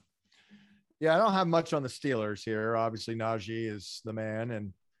 Yeah. I don't have much on the Steelers here. Obviously, Najee is the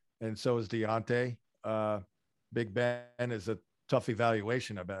man, and so is Deontay. Big Ben is a tough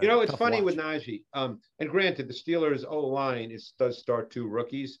evaluation about it. You know, it's funny with Najee. And granted, the Steelers' O-line does start 2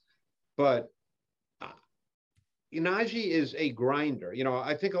 rookies, but Najee is a grinder. You know,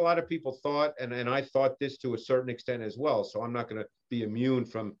 I think a lot of people thought, and I thought this to a certain extent as well, so I'm not going to be immune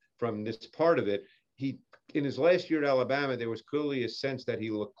from this part of it. In his last year at Alabama, there was clearly a sense that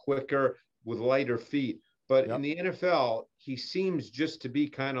he looked quicker with lighter feet. But in the NFL, he seems just to be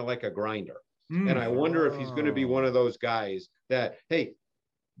kind of like a grinder. And I wonder if he's going to be one of those guys that, hey,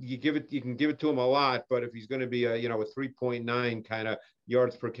 you can give it to him a lot, but if he's going to be a 3.9 kind of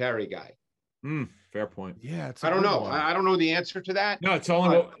yards per carry guy. Fair point. Yeah, I don't know. I don't know the answer to that. No, it's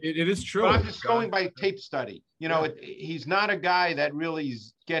only it is true. I'm just going by tape study. You know, he's not a guy that really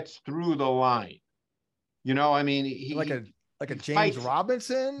gets through the line. You know, I mean, he like a James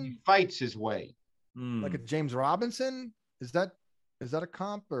Robinson. He fights his way. Like a James Robinson. Is that a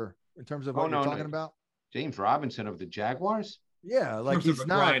comp or in terms of what you're talking about? James Robinson of the Jaguars. Yeah, like he's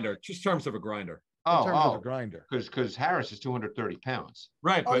not grinder. Just terms of a grinder. In terms of a grinder. Because Harris is 230 pounds.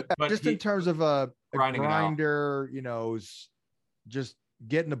 Right, but just in terms of a grinder, you know, just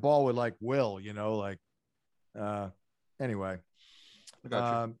getting the ball with like will, you know, like anyway.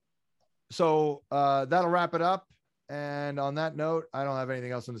 So that'll wrap it up. And on that note, I don't have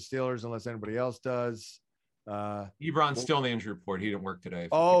anything else on the Steelers unless anybody else does. Ebron's still in the injury report. He didn't work today.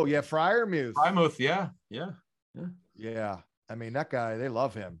 Oh yeah, Freiermuth. Yeah. I mean, that guy, they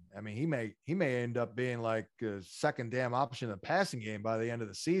love him. I mean, he may end up being like a second damn option in the passing game by the end of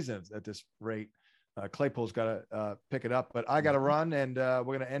the season at this rate. Claypool's got to pick it up, but I got to run, and we're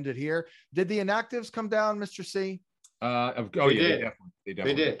going to end it here. Did the inactives come down, Mr. C?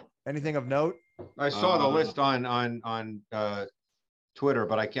 They did. Anything of note? I saw the list on Twitter,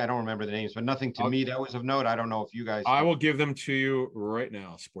 but I don't remember the names. But nothing to me that was of note. I don't know if you guys. I will give them to you right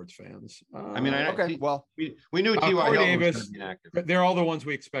now, sports fans. We knew T.Y. Davis. Was inactive. They're all the ones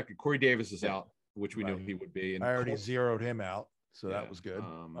we expected. Corey Davis is out, which we knew he would be. And I already zeroed him out, so that was good.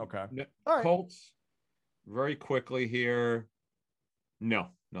 Okay. All right. Colts. Very quickly here. No,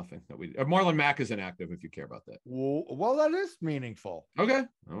 nothing that we. Marlon Mack is inactive. If you care about that. Well, that is meaningful. Okay.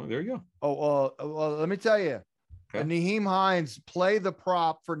 Oh, there you go. Well, let me tell you. Okay. Naheem Hines, play the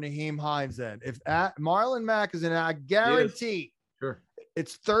prop for Naheem Hines. Then, if Marlon Mack is in, I guarantee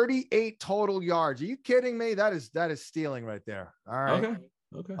it's 38 total yards. Are you kidding me? That is stealing right there. All right.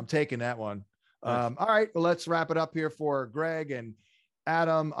 Okay. I'm taking that one. Nice. All right. Well, let's wrap it up here for Greg and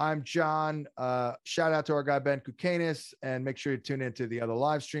Adam. I'm John. Shout out to our guy Ben Kukanis, and make sure you tune into the other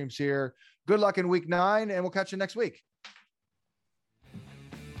live streams here. Good luck in week 9, and we'll catch you next week.